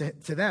listen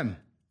to them.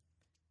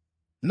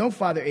 No,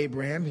 Father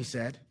Abraham, he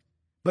said,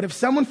 but if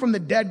someone from the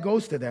dead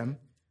goes to them,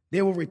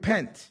 they will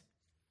repent.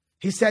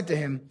 He said to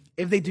him,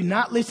 if they do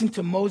not listen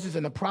to Moses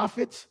and the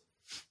prophets,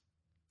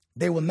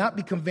 they will not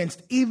be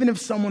convinced, even if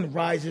someone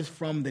rises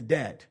from the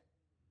dead.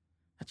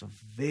 That's a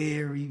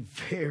very,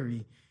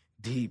 very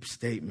deep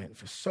statement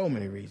for so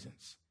many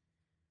reasons.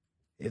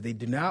 If they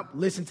do not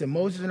listen to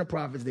Moses and the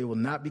prophets, they will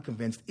not be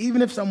convinced,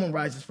 even if someone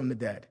rises from the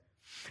dead.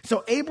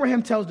 So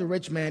Abraham tells the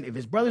rich man, if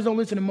his brothers don't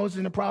listen to Moses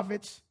and the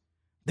prophets,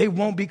 they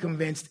won't be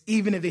convinced,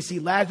 even if they see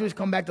Lazarus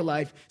come back to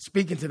life,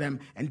 speaking to them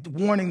and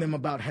warning them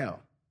about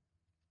hell.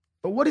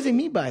 But what does he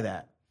mean by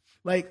that?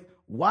 Like,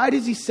 why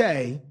does he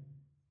say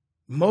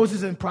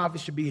Moses and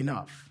prophets should be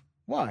enough?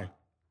 Why?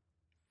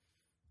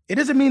 It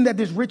doesn't mean that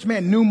this rich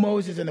man knew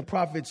Moses and the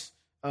prophets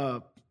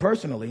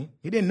personally.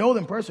 He didn't know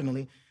them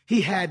personally.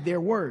 He had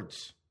their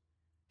words.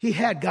 He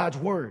had God's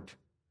word.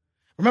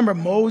 Remember,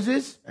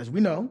 Moses, as we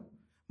know,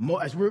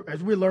 as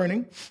we're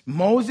learning,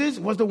 Moses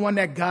was the one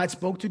that God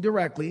spoke to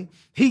directly.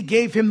 He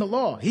gave him the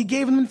law. He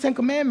gave him the 10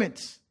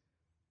 Commandments.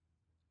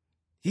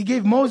 He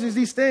gave Moses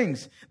these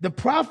things. The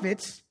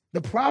prophets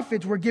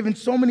were given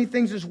so many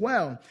things as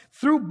well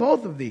through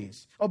both of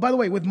these. Oh, by the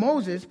way, with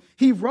Moses,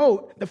 he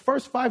wrote the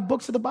first 5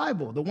 books of the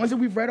Bible, the ones that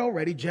we've read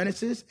already,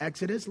 Genesis,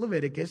 Exodus,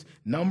 Leviticus,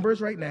 Numbers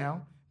right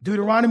now,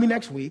 Deuteronomy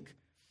next week.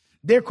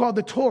 They're called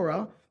the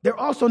Torah. They're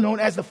also known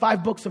as the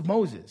 5 books of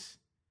Moses.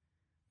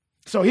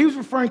 So he was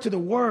referring to the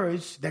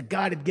words that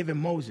God had given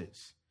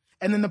Moses.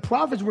 And then the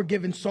prophets were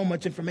given so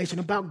much information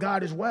about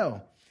God as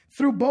well.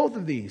 Through both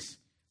of these,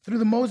 through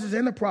the Moses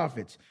and the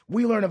prophets,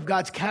 we learn of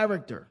God's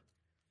character.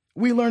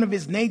 We learn of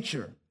his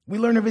nature. We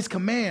learn of his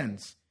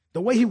commands,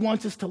 the way he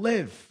wants us to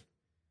live.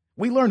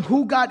 We learn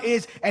who God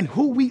is and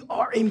who we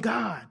are in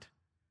God.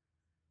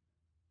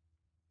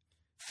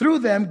 Through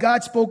them,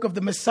 God spoke of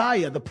the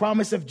Messiah, the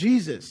promise of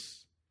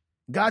Jesus,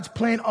 God's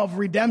plan of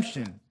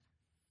redemption.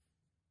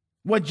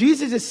 What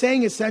Jesus is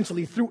saying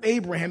essentially through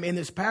Abraham in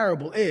this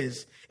parable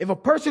is, if a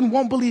person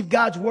won't believe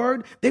God's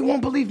word, they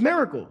won't believe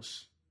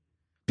miracles.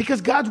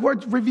 Because God's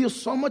word reveals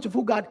so much of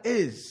who God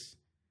is.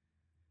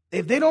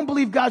 If they don't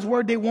believe God's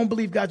word, they won't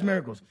believe God's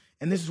miracles.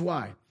 And this is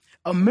why.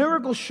 A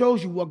miracle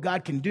shows you what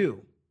God can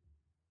do,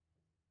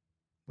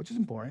 which is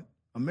important.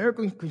 A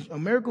miracle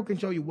can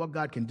show you what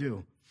God can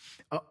do.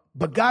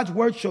 But God's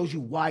word shows you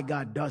why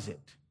God does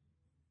it.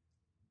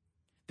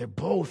 They're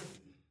both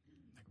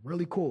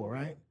really cool,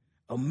 right?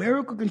 A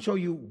miracle can show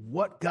you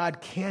what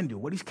God can do,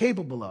 what he's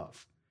capable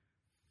of.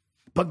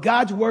 But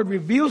God's word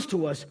reveals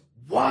to us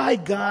why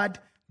God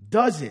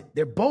does it.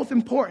 They're both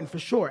important for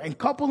sure. And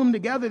couple them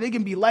together, they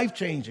can be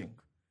life-changing.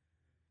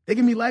 They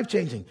can be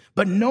life-changing.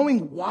 But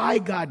knowing why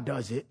God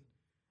does it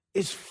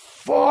is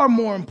far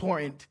more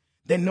important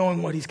than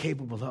knowing what he's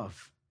capable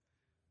of.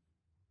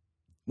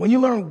 When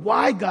you learn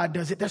why God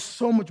does it, that's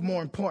so much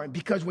more important,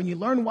 because when you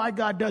learn why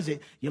God does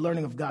it, you're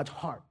learning of God's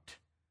heart.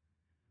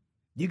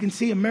 You can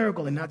see a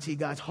miracle and not see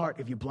God's heart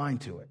if you're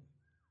blind to it.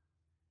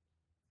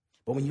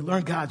 But when you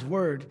learn God's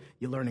word,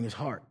 you're learning his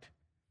heart.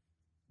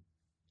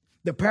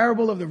 The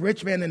parable of the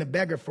rich man and the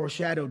beggar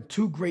foreshadowed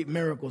 2 great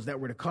miracles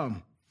that were to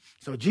come.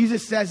 So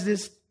Jesus says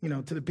this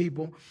to the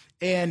people.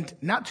 And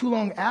not too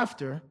long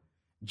after,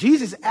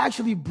 Jesus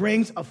actually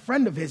brings a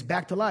friend of his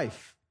back to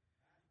life.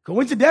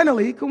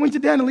 Coincidentally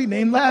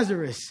named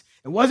Lazarus.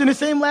 It wasn't the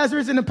same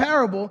Lazarus in the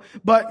parable,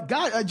 but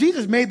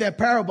Jesus made that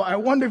parable. I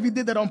wonder if he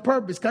did that on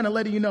purpose, kind of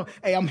letting you know,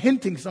 hey, I'm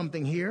hinting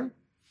something here.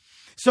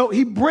 So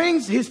he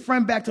brings his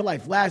friend back to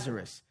life,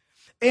 Lazarus.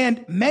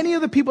 And many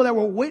of the people that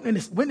were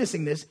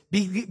witnessing this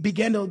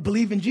began to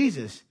believe in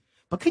Jesus.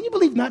 But can you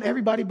believe not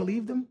everybody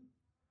believed him?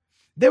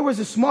 There was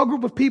a small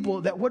group of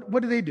people that,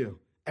 what did they do?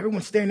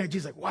 Everyone's staring at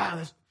Jesus like, wow,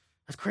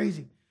 that's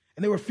crazy.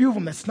 And there were a few of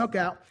them that snuck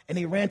out and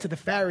they ran to the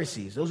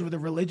Pharisees. Those were the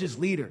religious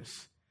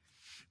leaders.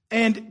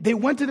 And they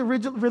went to the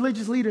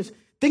religious leaders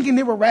thinking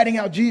they were ratting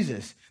out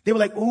Jesus. They were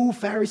like, ooh,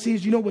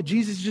 Pharisees, you know what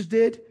Jesus just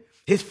did?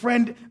 His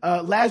friend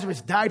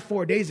Lazarus died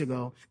 4 days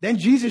ago. Then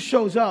Jesus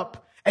shows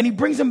up and he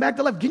brings him back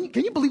to life.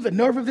 Can you believe the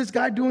nerve of this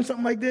guy doing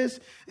something like this?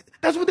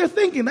 That's what they're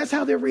thinking. That's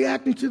how they're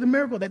reacting to the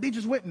miracle that they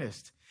just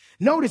witnessed.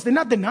 Notice they're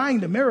not denying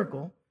the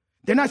miracle.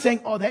 They're not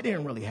saying, oh, that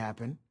didn't really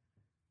happen.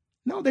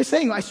 No, they're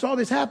saying, I saw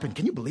this happen.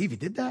 Can you believe he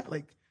did that?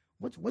 Like,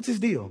 what's his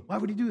deal? Why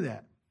would he do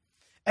that?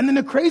 And then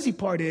the crazy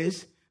part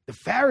is the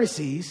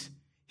Pharisees,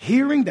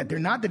 hearing that they're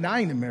not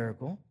denying the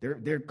miracle,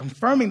 they're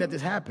confirming that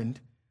this happened.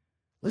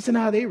 Listen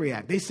to how they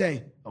react. They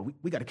say, oh,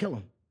 we got to kill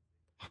him.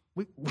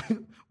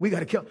 We got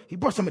to kill. He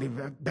brought somebody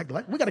back to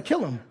life. We got to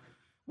kill him.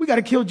 We got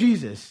to kill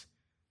Jesus.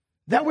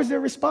 That was their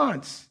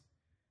response.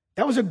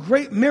 That was a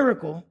great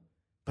miracle,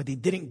 but they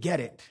didn't get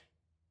it.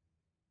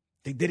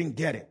 They didn't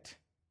get it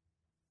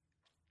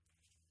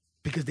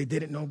because they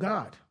didn't know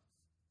God.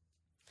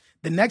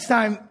 The next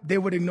time they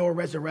would ignore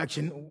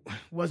resurrection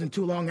wasn't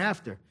too long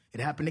after. It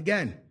happened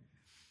again.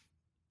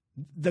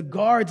 The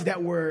guards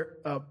that were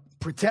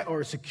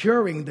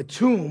securing the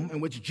tomb in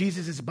which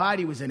Jesus'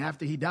 body was in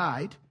after he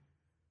died,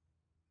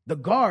 the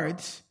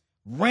guards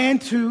ran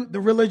to the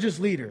religious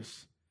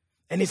leaders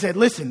and they said,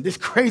 listen, this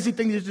crazy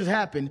thing that just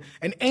happened.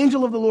 An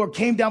angel of the Lord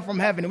came down from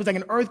heaven. It was like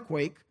an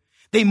earthquake.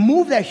 They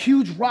moved that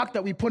huge rock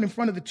that we put in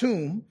front of the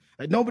tomb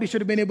that nobody should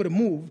have been able to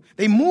move.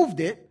 They moved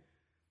it.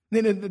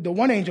 Then the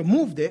one angel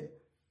moved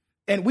it.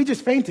 And we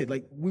just fainted.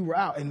 Like we were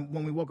out. And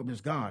when we woke up, it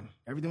was gone.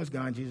 Everything was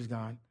gone. Jesus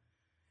gone.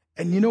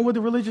 And you know what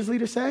the religious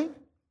leaders say?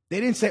 They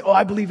didn't say, oh,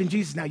 I believe in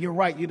Jesus now. You're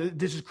right.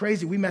 This is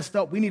crazy. We messed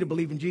up. We need to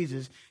believe in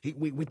Jesus.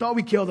 We thought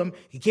we killed him.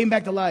 He came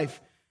back to life.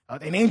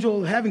 An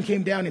angel of heaven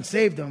came down and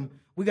saved him.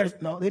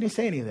 No, they didn't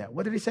say any of that.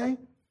 What did they say?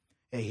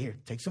 Hey, here,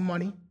 take some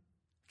money.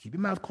 Keep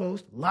your mouth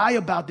closed. Lie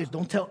about this.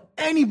 Don't tell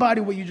anybody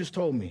what you just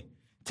told me.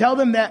 Tell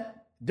them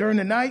that during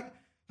the night,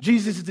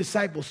 Jesus'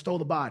 disciples stole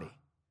the body.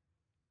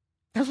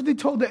 That's what they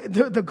told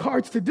the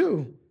guards to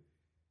do.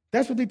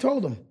 That's what they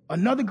told them.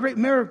 Another great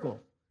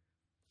miracle.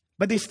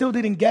 But they still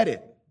didn't get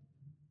it.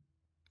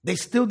 They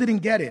still didn't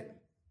get it.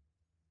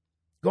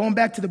 Going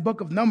back to the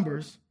book of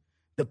Numbers,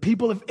 the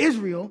people of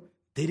Israel,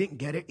 they didn't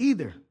get it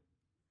either.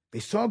 They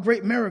saw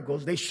great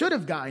miracles. They should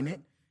have gotten it.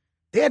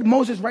 They had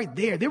Moses right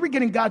there. They were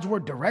getting God's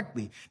word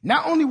directly.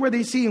 Not only were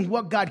they seeing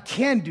what God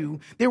can do,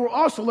 they were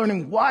also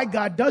learning why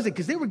God does it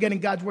because they were getting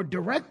God's word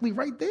directly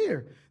right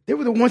there. They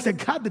were the ones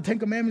that got the Ten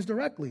Commandments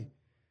directly.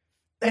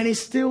 And they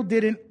still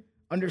didn't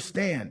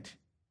understand.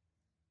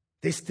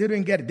 They still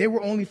didn't get it. They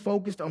were only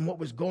focused on what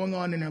was going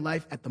on in their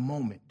life at the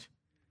moment.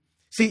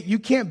 See, you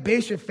can't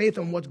base your faith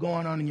on what's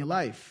going on in your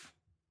life.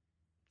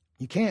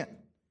 You can't.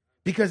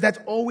 Because that's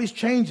always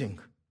changing.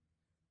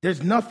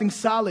 There's nothing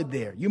solid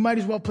there. You might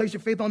as well place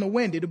your faith on the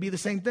wind. It'll be the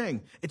same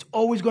thing. It's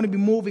always going to be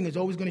moving. It's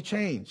always going to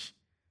change.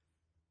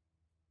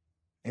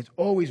 It's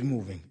always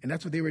moving. And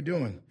that's what they were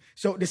doing.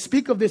 So to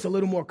speak of this a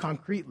little more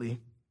concretely,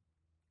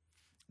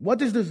 what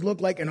does this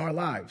look like in our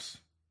lives?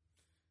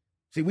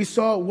 See, we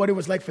saw what it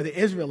was like for the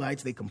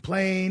Israelites. They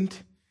complained.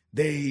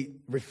 They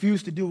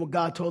refused to do what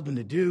God told them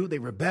to do. They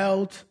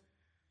rebelled.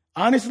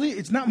 Honestly,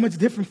 it's not much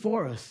different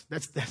for us.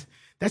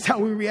 That's how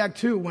we react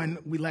too when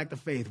we lack the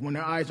faith, when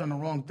our eyes are on the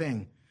wrong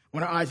thing,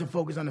 when our eyes are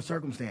focused on the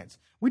circumstance.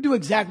 We do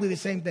exactly the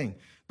same thing.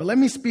 But let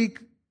me speak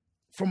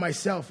for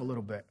myself a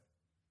little bit.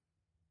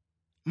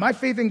 My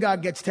faith in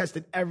God gets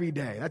tested every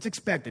day. That's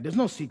expected. There's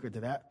no secret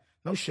to that.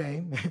 No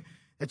shame.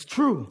 It's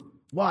true.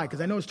 Why? Because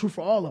I know it's true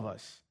for all of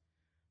us.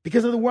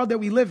 Because of the world that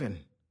we live in.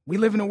 We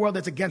live in a world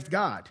that's against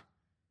God.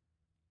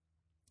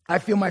 I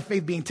feel my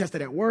faith being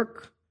tested at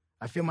work.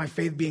 I feel my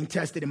faith being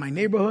tested in my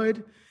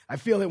neighborhood. I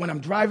feel it when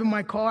I'm driving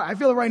my car. I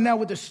feel it right now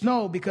with the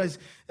snow because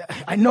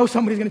I know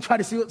somebody's going to try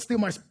to steal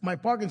my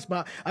parking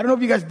spot. I don't know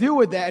if you guys deal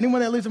with that.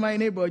 Anyone that lives in my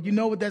neighborhood, you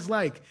know what that's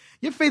like.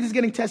 Your faith is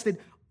getting tested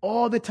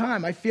all the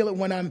time. I feel it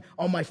when I'm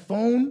on my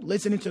phone,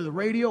 listening to the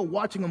radio,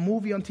 watching a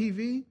movie on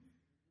TV.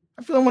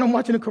 I feel it when I'm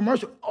watching a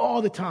commercial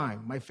all the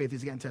time. My faith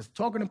is getting tested.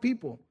 Talking to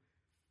people.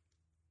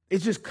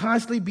 It's just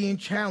constantly being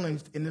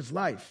challenged in this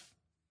life.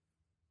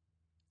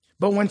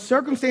 But when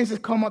circumstances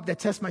come up that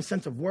test my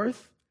sense of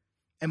worth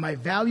and my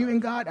value in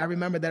God, I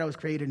remember that I was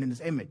created in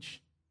His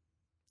image.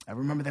 I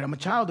remember that I'm a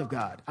child of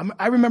God.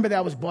 I remember that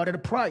I was bought at a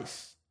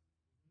price.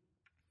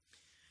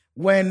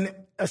 When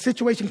a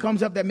situation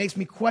comes up that makes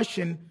me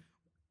question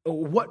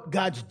what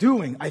God's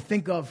doing, I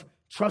think of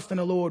trust in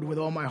the Lord with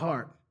all my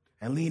heart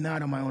and lean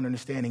not on my own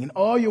understanding. In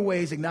all your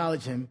ways,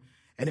 acknowledge him,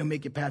 and he'll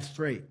make your path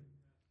straight.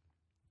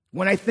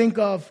 When I think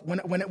of,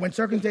 when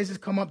circumstances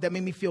come up that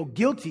make me feel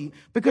guilty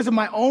because of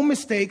my own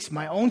mistakes,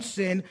 my own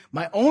sin,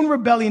 my own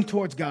rebellion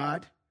towards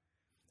God,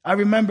 I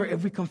remember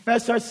if we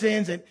confess our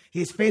sins, and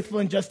he is faithful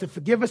and just to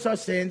forgive us our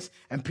sins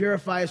and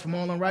purify us from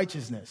all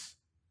unrighteousness.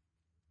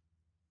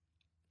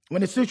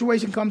 When a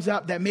situation comes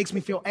up that makes me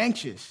feel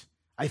anxious,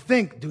 I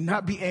think, do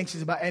not be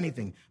anxious about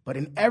anything, but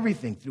in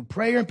everything, through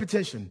prayer and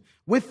petition,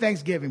 with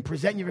thanksgiving,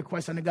 present your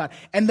requests unto God.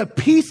 And the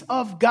peace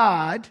of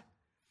God,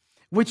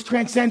 which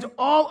transcends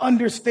all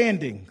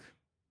understanding.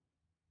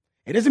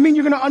 It doesn't mean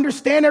you're going to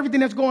understand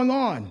everything that's going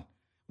on.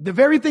 The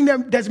very thing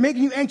that's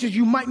making you anxious,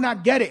 you might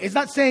not get it. It's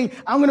not saying,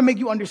 I'm going to make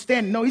you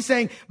understand. No, he's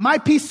saying, my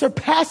peace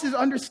surpasses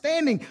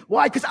understanding.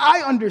 Why? Because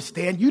I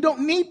understand. You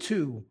don't need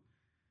to.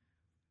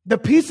 The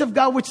peace of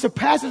God, which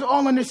surpasses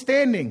all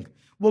understanding,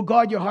 will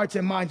guard your hearts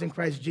and minds in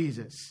Christ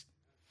Jesus.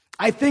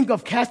 I think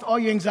of cast all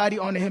your anxiety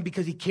onto him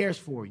because he cares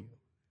for you.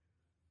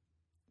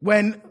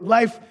 When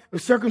life or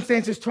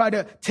circumstances try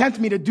to tempt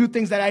me to do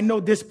things that I know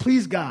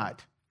displease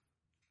God,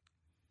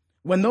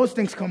 when those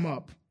things come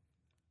up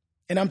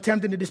and I'm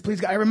tempted to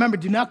displease God, I remember,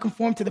 do not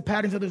conform to the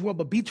patterns of this world,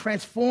 but be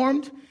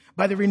transformed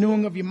by the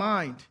renewing of your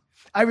mind.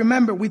 I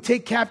remember, we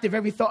take captive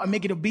every thought and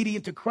make it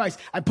obedient to Christ.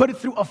 I put it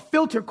through a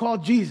filter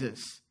called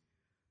Jesus.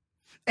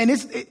 And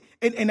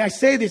I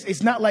say this,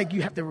 it's not like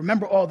you have to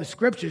remember all the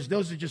scriptures.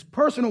 Those are just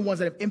personal ones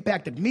that have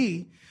impacted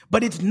me.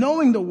 But it's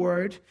knowing the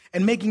word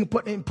and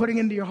putting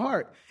into your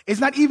heart. It's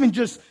not even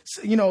just,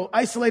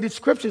 isolated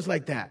scriptures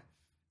like that.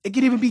 It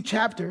could even be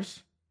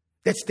chapters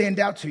that stand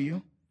out to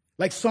you.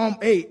 Like Psalm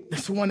 8,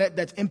 that's the one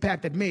that's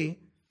impacted me.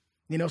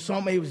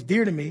 Psalm 8 was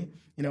dear to me.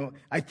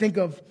 I think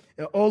of,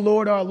 O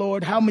Lord, our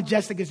Lord, how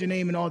majestic is your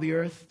name in all the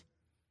earth.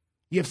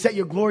 You have set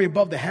your glory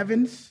above the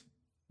heavens.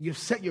 You have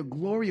set your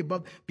glory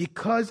above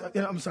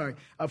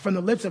from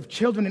the lips of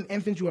children and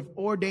infants you have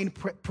ordained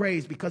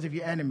praise because of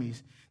your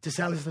enemies to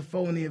silence the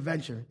foe and the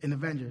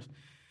avengers.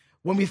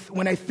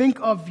 When I think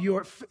of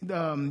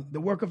the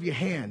work of your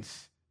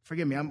hands,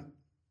 forgive me, I don't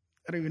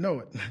even know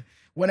it.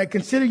 When I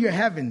consider your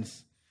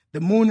heavens, the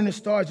moon and the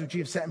stars which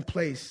you have set in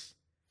place,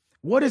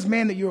 what is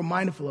man that you are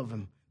mindful of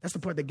him? That's the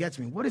part that gets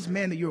me. What is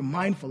man that you are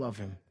mindful of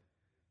him?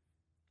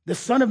 The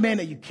Son of Man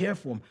that you care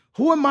for him.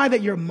 Who am I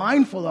that you're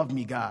mindful of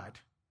me, God?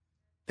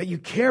 That you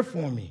care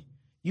for me.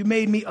 You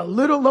made me a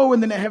little lower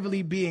than the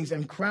heavenly beings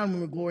and crowned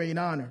me with glory and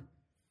honor.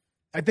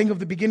 I think of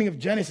the beginning of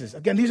Genesis.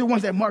 Again, these are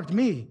ones that marked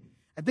me.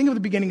 I think of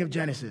the beginning of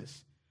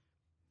Genesis.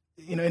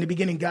 In the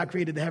beginning, God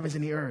created the heavens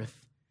and the earth.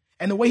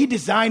 And the way he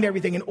designed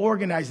everything and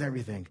organized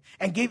everything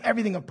and gave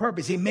everything a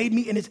purpose. He made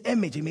me in his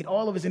image. He made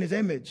all of us in his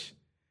image.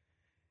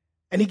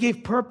 And he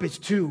gave purpose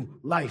to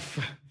life.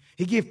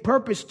 He gave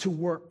purpose to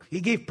work.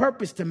 He gave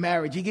purpose to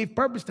marriage. He gave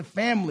purpose to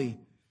family.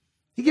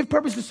 He gave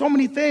purpose to so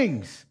many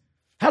things.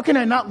 How can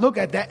I not look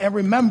at that and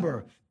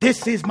remember,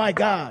 this is my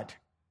God?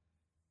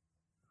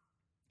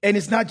 And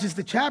it's not just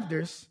the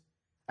chapters.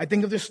 I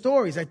think of the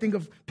stories. I think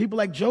of people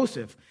like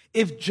Joseph.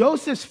 If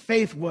Joseph's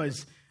faith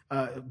was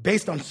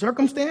based on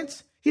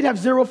circumstance, he'd have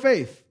zero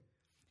faith.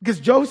 Because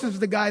Joseph's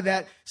the guy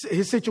that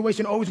his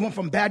situation always went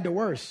from bad to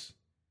worse.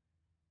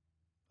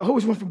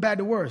 Always went from bad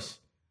to worse.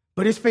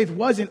 But his faith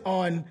wasn't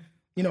on,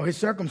 his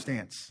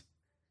circumstance.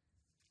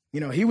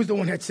 He was the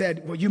one that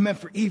said, well, you meant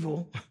for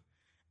evil,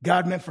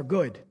 God meant for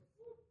good.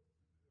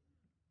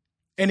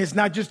 And it's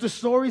not just the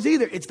stories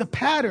either. It's the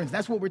patterns.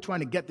 That's what we're trying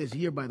to get this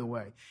year, by the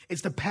way.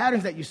 It's the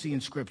patterns that you see in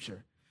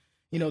Scripture.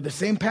 The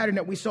same pattern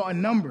that we saw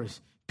in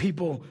Numbers.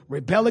 People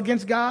rebel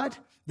against God.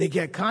 They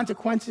get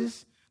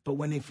consequences. But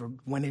when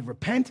they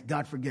repent,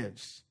 God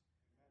forgives.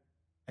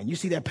 And you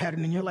see that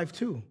pattern in your life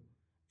too,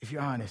 if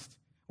you're honest.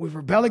 We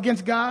rebel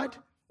against God.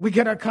 We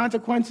get our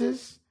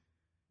consequences.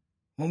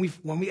 When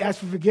we ask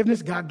for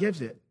forgiveness, God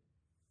gives it.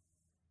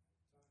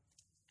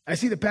 I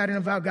see the pattern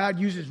of how God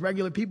uses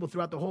regular people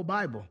throughout the whole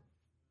Bible.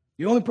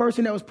 The only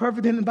person that was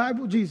perfect in the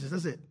Bible, Jesus.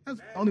 That's it. That's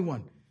the only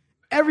one.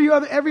 Every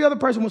other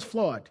person was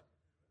flawed.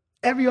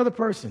 Every other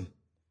person,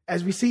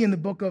 as we see in the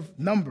book of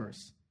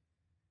Numbers.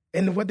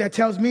 And what that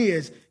tells me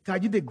is,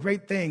 God, you did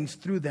great things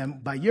through them.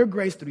 By your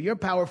grace, through your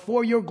power,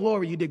 for your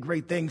glory, you did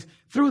great things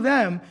through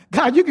them.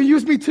 God, you can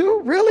use me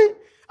too? Really?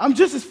 I'm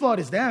just as flawed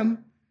as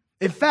them.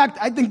 In fact,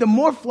 I think the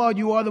more flawed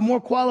you are, the more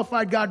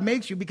qualified God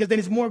makes you, because then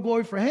it's more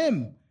glory for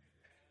him.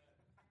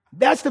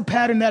 That's the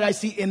pattern that I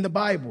see in the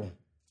Bible.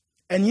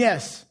 And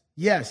yes,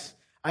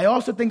 I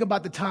also think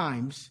about the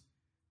times,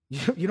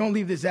 you don't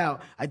leave this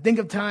out. I think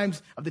of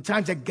the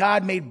times that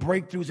God made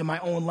breakthroughs in my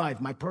own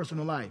life, my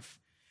personal life.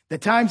 The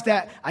times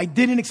that I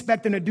didn't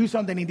expect him to do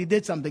something and he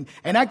did something.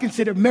 And I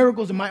consider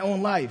miracles in my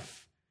own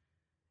life.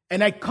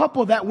 And I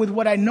couple that with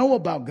what I know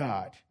about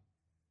God.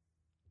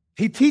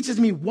 He teaches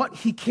me what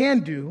he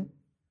can do,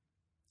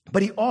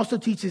 but he also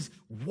teaches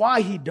why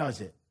he does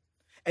it.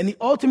 And the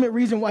ultimate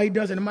reason why he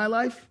does it in my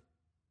life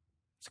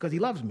is because he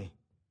loves me.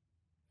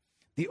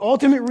 The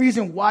ultimate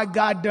reason why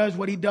God does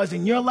what he does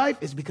in your life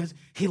is because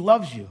he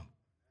loves you.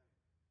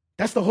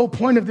 That's the whole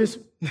point of this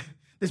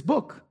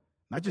book.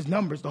 Not just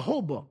Numbers, the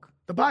whole book,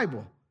 the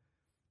Bible.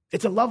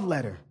 It's a love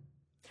letter.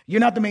 You're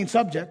not the main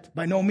subject,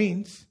 by no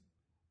means.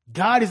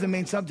 God is the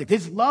main subject.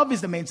 His love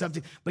is the main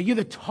subject, but you're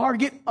the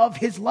target of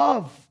his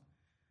love.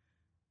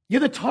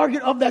 You're the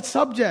target of that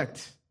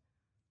subject.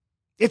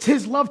 It's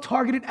his love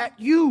targeted at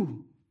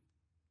you.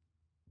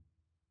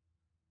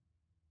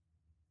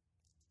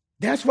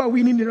 That's why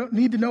we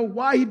need to know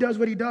why he does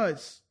what he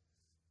does.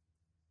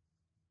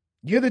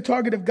 You're the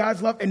target of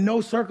God's love, and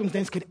no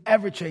circumstance could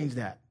ever change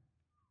that.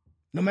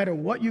 No matter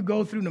what you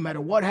go through, no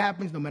matter what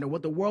happens, no matter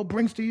what the world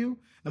brings to you,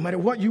 no matter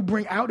what you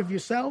bring out of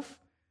yourself,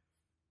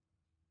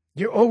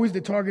 you're always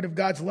the target of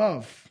God's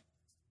love.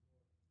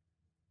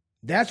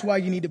 That's why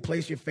you need to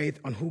place your faith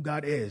on who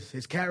God is,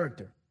 his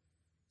character,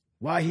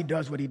 why he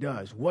does what he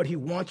does, what he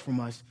wants from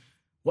us,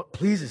 what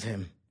pleases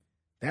him.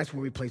 That's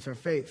where we place our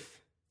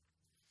faith.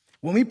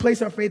 When we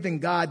place our faith in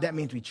God, that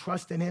means we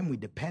trust in him, we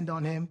depend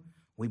on him,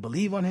 we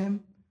believe on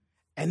him,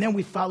 and then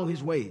we follow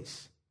his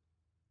ways.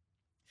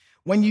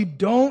 When you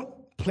don't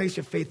place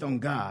your faith on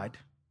God,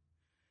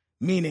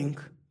 meaning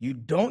you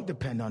don't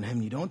depend on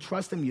him, you don't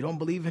trust him, you don't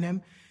believe in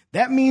him,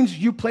 that means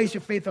you place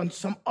your faith on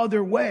some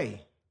other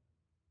way.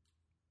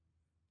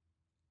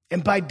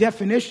 And by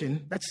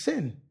definition, that's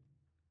sin.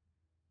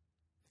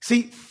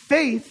 See,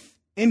 faith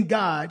in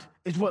God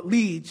is what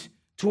leads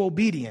to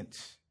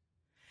obedience.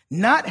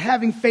 Not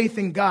having faith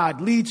in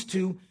God leads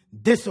to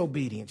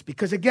disobedience.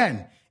 Because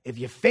again, if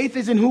your faith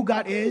is in who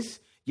God is,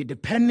 you're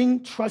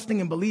depending,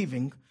 trusting, and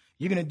believing,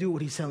 you're going to do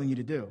what he's telling you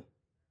to do.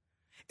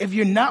 If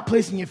you're not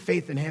placing your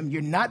faith in him,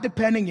 you're not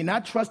depending, you're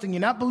not trusting, you're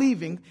not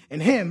believing in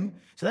him,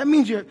 so that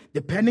means you're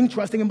depending,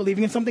 trusting, and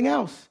believing in something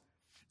else.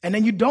 And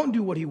then you don't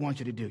do what he wants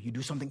you to do. You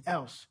do something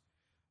else.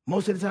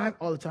 Most of the time,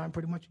 all the time,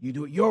 pretty much, you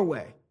do it your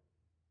way.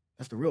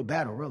 That's the real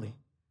battle, really.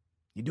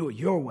 You do it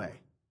your way.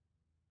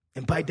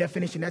 And by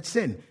definition, that's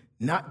sin,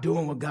 not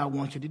doing what God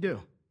wants you to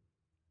do.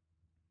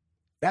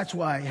 That's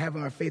why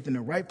having our faith in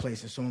the right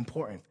place is so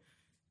important.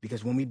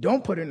 Because when we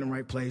don't put it in the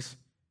right place,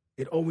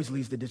 it always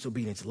leads to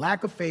disobedience.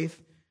 Lack of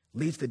faith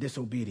leads to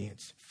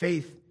disobedience.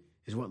 Faith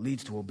is what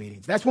leads to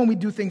obedience. That's when we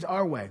do things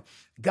our way.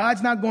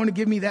 God's not going to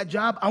give me that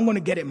job. I'm going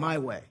to get it my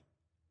way.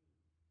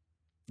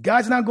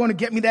 God's not going to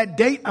get me that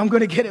date. I'm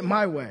going to get it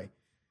my way.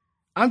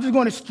 I'm just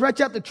going to stretch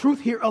out the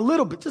truth here a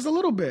little bit, just a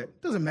little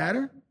bit. Doesn't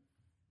matter.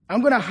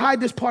 I'm going to hide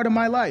this part of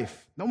my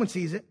life. No one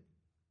sees it.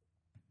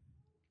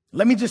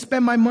 Let me just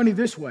spend my money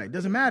this way.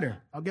 Doesn't matter.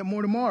 I'll get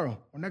more tomorrow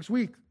or next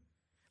week.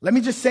 Let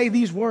me just say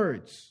these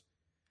words.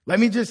 Let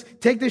me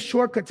just take this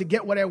shortcut to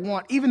get what I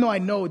want, even though I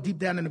know deep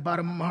down in the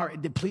bottom of my heart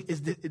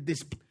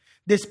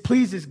this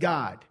pleases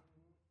God.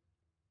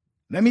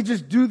 Let me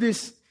just do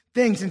this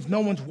thing since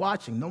no one's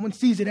watching. No one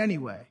sees it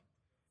anyway.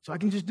 So I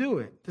can just do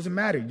it. Doesn't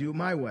matter. You do it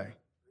my way.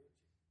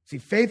 See,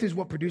 faith is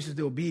what produces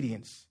the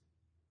obedience.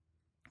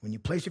 When you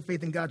place your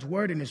faith in God's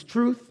word and his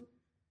truth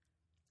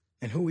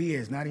and who he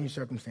is, not in your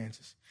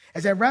circumstances.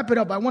 As I wrap it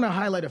up, I want to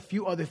highlight a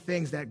few other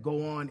things that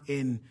go on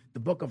in the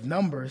book of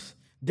Numbers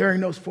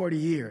during those 40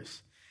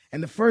 years.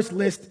 And the first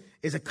list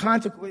is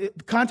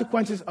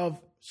consequences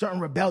of certain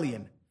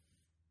rebellion.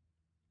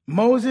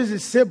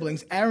 Moses'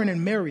 siblings, Aaron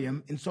and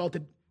Miriam,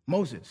 insulted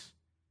Moses.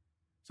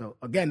 So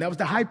again, that was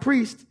the high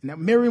priest, and that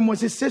Miriam was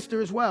his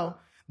sister as well.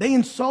 They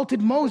insulted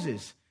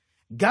Moses.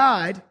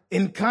 God,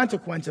 in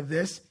consequence of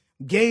this,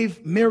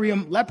 gave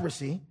Miriam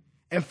leprosy,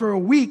 and for a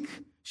week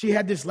she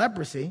had this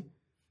leprosy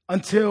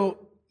until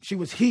she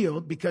was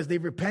healed because they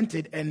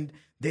repented and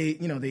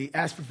they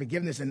asked for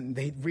forgiveness and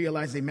they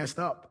realized they messed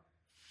up.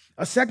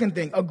 A second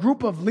thing, a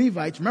group of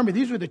Levites, remember,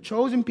 these were the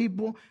chosen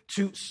people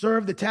to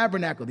serve the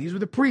tabernacle. These were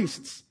the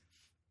priests.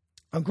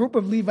 A group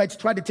of Levites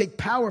tried to take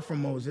power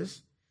from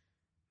Moses.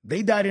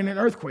 They died in an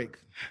earthquake.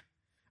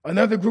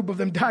 Another group of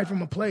them died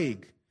from a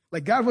plague.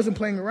 Like God wasn't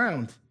playing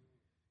around.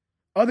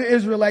 Other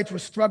Israelites were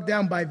struck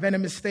down by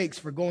venomous snakes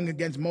for going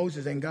against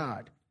Moses and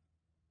God.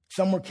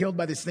 Some were killed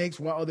by the snakes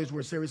while others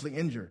were seriously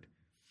injured.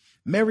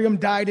 Miriam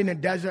died in the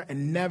desert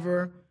and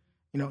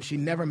she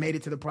never made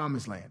it to the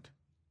promised land.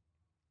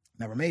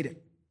 Never made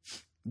it.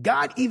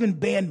 God even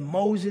banned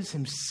Moses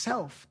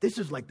himself. This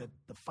is like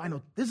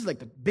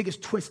the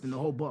biggest twist in the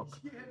whole book.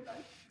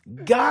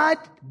 God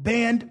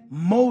banned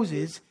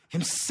Moses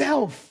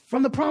himself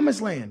from the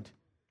promised land.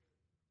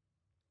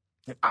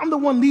 And I'm the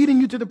one leading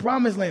you to the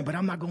promised land, but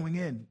I'm not going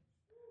in.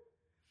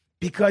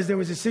 Because there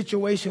was a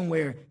situation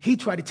where he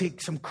tried to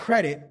take some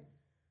credit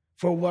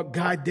for what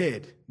God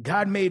did.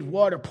 God made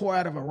water pour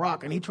out of a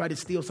rock, and he tried to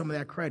steal some of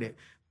that credit.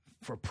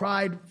 For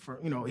pride,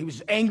 he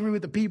was angry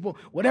with the people.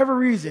 Whatever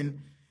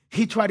reason,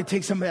 he tried to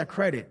take some of that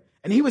credit.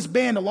 And he was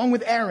banned along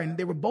with Aaron.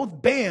 They were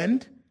both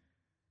banned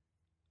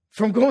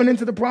from going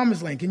into the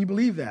promised land. Can you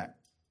believe that?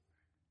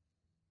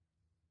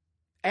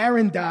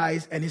 Aaron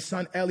dies, and his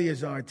son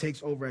Eleazar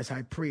takes over as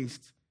high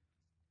priest.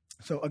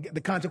 So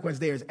the consequence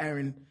there is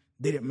Aaron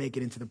didn't make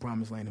it into the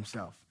promised land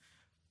himself.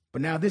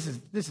 But now this is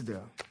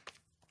a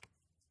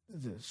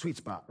sweet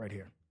spot right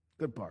here.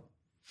 Good part.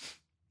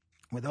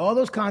 With all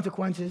those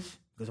consequences,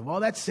 because of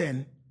all that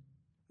sin,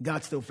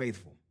 God's still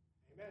faithful.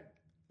 Amen.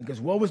 Because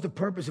what was the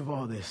purpose of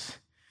all this?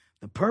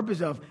 The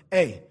purpose of,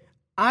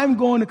 I'm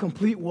going to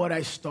complete what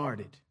I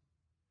started.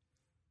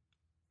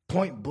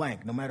 point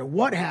blank. No matter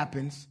what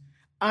happens,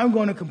 I'm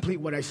going to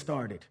complete what I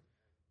started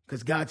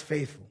because God's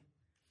faithful.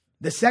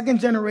 The second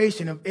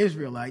generation of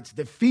Israelites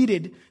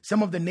defeated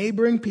some of the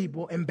neighboring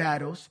people in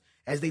battles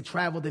as they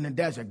traveled in the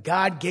desert.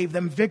 God gave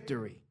them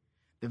victory.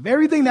 The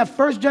very thing that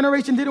first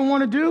generation didn't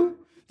want to do,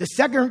 the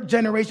second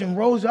generation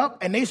rose up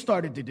and they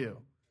started to do.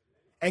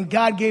 And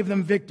God gave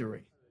them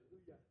victory.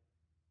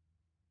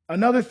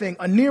 Another thing,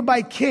 a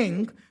nearby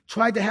king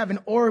tried to have an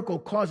oracle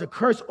cause a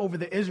curse over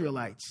the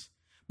Israelites.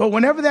 But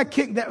whenever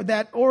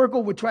that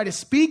oracle would try to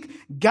speak,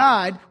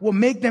 God will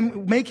make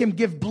him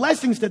give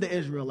blessings to the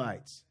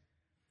Israelites.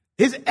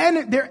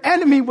 Their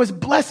enemy was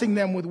blessing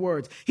them with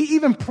words. He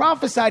even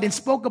prophesied and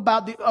spoke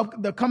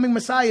about the coming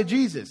Messiah,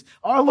 Jesus,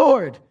 our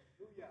Lord.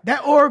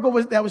 That oracle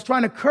that was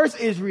trying to curse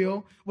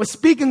Israel was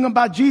speaking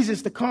about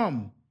Jesus to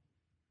come.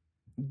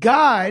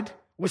 God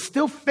was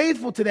still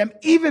faithful to them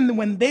even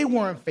when they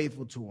weren't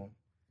faithful to him.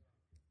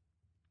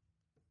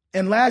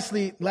 And last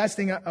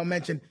thing I'll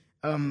mention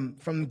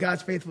from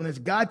God's faithfulness,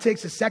 God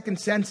takes a second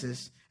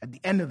census at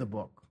the end of the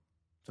book.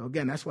 So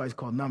again, that's why it's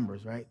called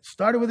Numbers, right?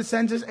 Started with a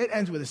census, it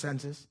ends with a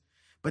census.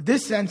 But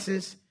this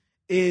census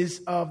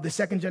is of the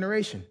second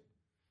generation.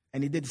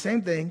 And he did the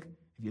same thing.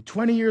 If you're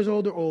 20 years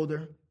old or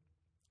older,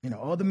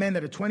 all the men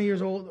that are 20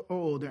 years old or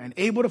older and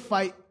able to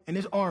fight in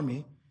his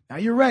army, now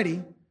you're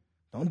ready.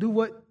 Don't do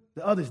what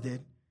the others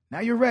did.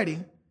 Now you're ready.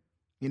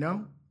 He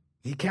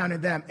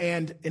counted them.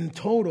 And in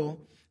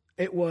total,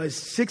 it was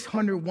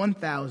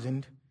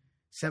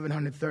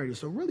 601,730.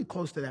 So really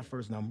close to that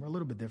first number, a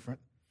little bit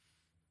different.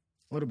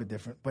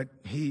 But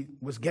he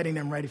was getting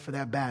them ready for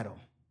that battle.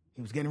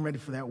 He was getting ready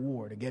for that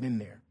war to get in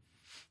there.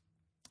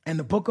 And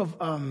the book of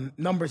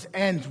Numbers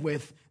ends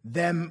with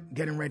them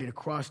getting ready to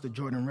cross the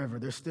Jordan River.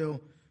 There's still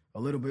a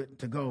little bit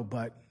to go,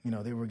 but,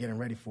 they were getting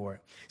ready for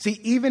it. See,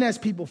 even as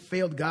people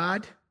failed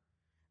God,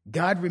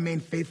 God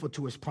remained faithful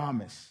to his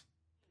promise.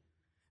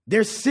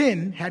 Their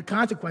sin had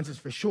consequences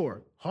for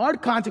sure.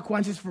 Hard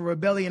consequences for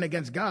rebellion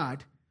against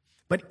God.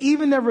 But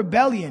even in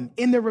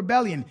their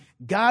rebellion,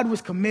 God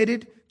was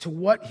committed to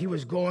what he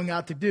was going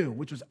out to do,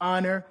 which was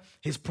honor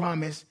his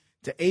promise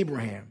to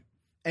Abraham.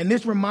 And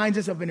this reminds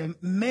us of an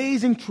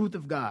amazing truth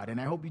of God,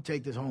 and I hope you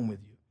take this home with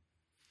you.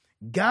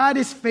 God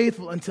is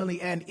faithful until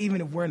the end,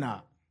 even if we're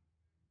not.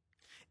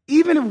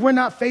 Even if we're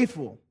not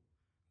faithful,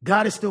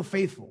 God is still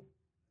faithful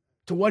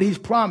to what he's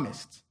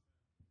promised.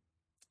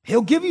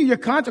 He'll give you your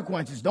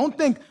consequences. Don't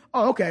think,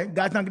 okay,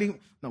 God's not going to.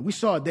 No, we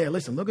saw it there.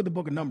 Listen, look at the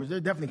book of Numbers.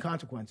 There's definitely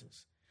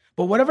consequences.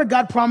 But whatever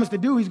God promised to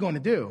do, he's going to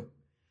do.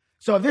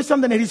 So if there's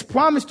something that he's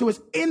promised to us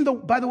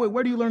by the way,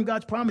 where do you learn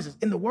God's promises?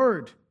 In the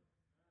word.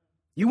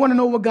 You want to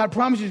know what God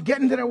promises?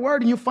 Get into that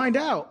word and you'll find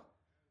out.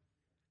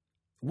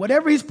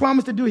 Whatever he's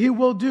promised to do, he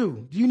will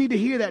do. Do you need to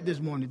hear that this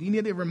morning? Do you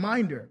need a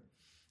reminder?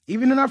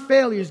 Even in our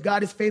failures,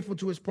 God is faithful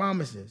to his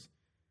promises.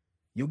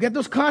 You'll get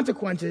those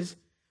consequences,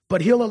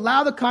 but he'll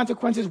allow the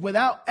consequences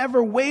without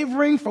ever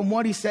wavering from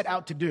what he set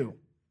out to do.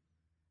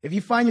 If you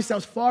find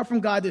yourselves far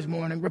from God this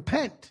morning,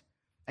 repent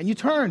and you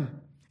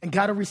turn and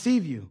God will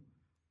receive you.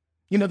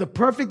 The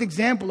perfect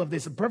example of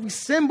this, a perfect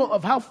symbol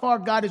of how far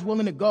God is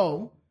willing to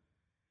go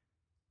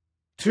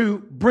to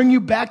bring you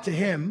back to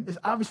him is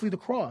obviously the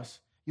cross.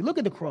 You look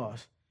at the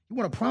cross. You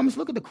want a promise?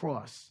 Look at the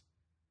cross.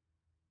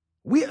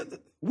 We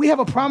have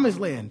a promised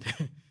land.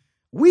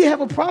 We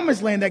have a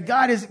promised land that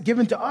God has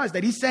given to us,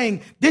 that he's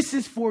saying, this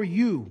is for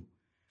you.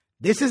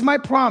 This is my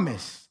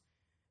promise.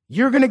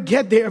 You're going to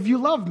get there if you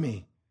love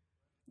me.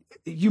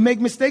 You make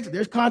mistakes,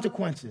 there's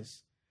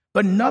consequences.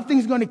 But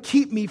nothing's going to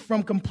keep me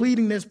from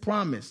completing this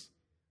promise.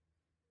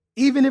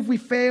 Even if we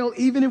fail,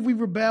 even if we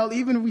rebel,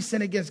 even if we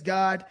sin against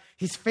God,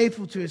 he's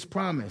faithful to his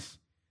promise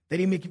that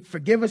he may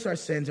forgive us our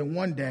sins, and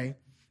one day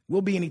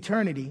we'll be in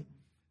eternity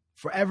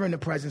forever in the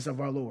presence of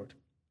our Lord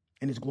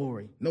in his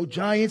glory. No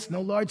giants,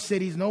 no large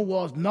cities, no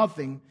walls,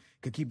 nothing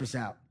could keep us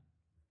out.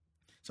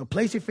 So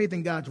place your faith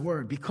in God's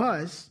word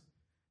because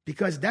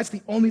that's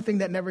the only thing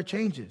that never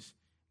changes.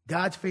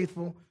 God's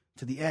faithful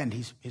to the end.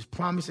 His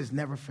promises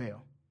never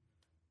fail.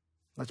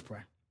 Let's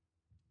pray.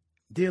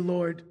 Dear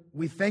Lord,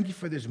 we thank you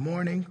for this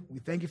morning. We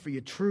thank you for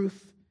your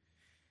truth.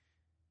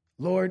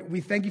 Lord,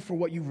 we thank you for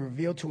what you've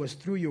revealed to us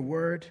through your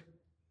word.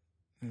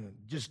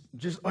 Just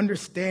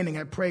understanding,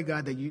 I pray,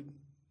 God, that you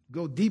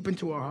go deep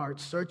into our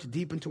hearts, search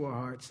deep into our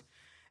hearts,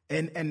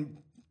 and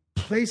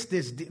place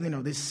this,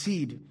 this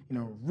seed,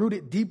 root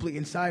it deeply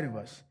inside of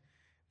us,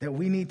 that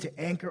we need to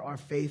anchor our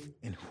faith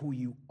in who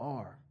you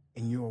are,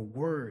 in your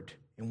word,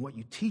 in what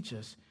you teach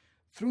us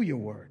through your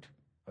word,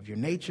 of your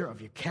nature,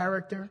 of your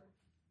character,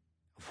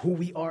 of who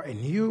we are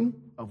in you,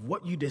 of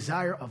what you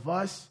desire of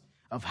us,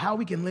 of how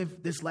we can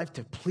live this life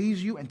to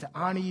please you and to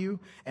honor you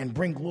and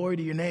bring glory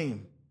to your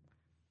name.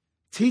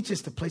 Teach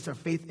us to place our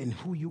faith in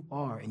who you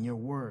are, in your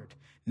word,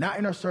 not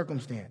in our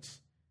circumstance,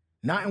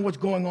 not in what's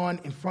going on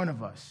in front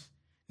of us,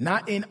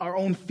 not in our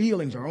own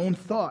feelings, our own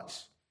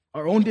thoughts,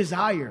 our own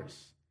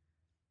desires.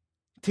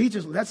 Teach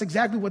us, that's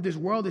exactly what this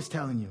world is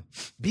telling you.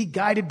 Be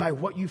guided by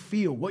what you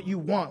feel, what you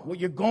want, what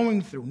you're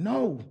going through.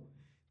 No.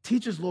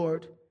 Teach us,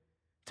 Lord,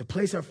 to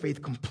place our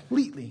faith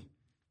completely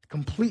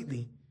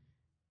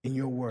in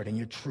your word and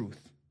your truth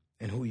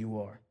and who you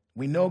are.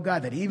 We know,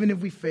 God, that even if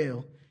we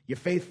fail, you're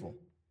faithful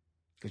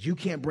because you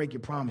can't break your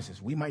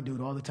promises. We might do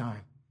it all the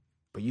time,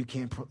 but you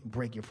can't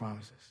break your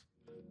promises.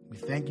 We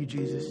thank you,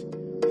 Jesus.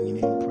 In your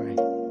name we pray.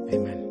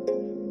 Amen.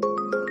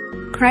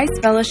 Christ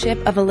Fellowship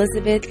of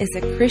Elizabeth is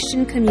a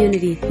Christian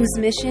community whose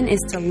mission is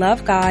to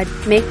love God,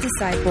 make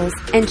disciples,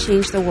 and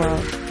change the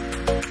world.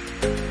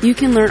 You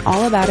can learn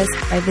all about us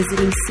by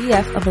visiting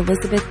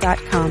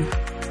cfolizabeth.com.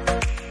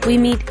 We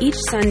meet each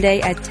Sunday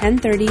at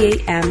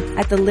 10:30 a.m.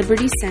 at the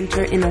Liberty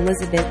Center in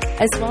Elizabeth,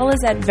 as well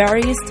as at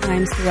various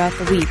times throughout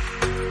the week.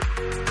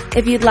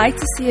 If you'd like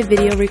to see a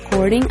video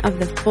recording of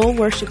the full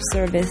worship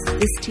service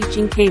this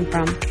teaching came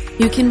from,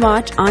 you can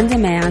watch on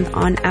demand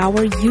on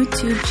our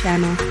YouTube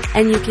channel,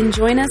 and you can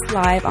join us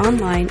live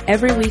online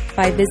every week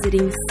by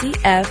visiting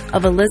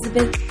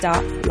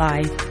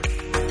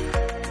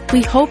cfolizabeth.live.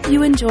 We hope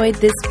you enjoyed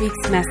this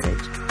week's message.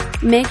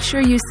 Make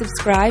sure you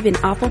subscribe in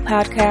Apple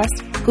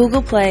Podcasts,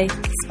 Google Play,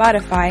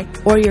 Spotify,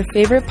 or your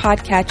favorite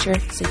podcatcher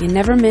so you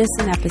never miss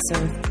an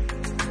episode.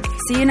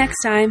 See you next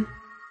time.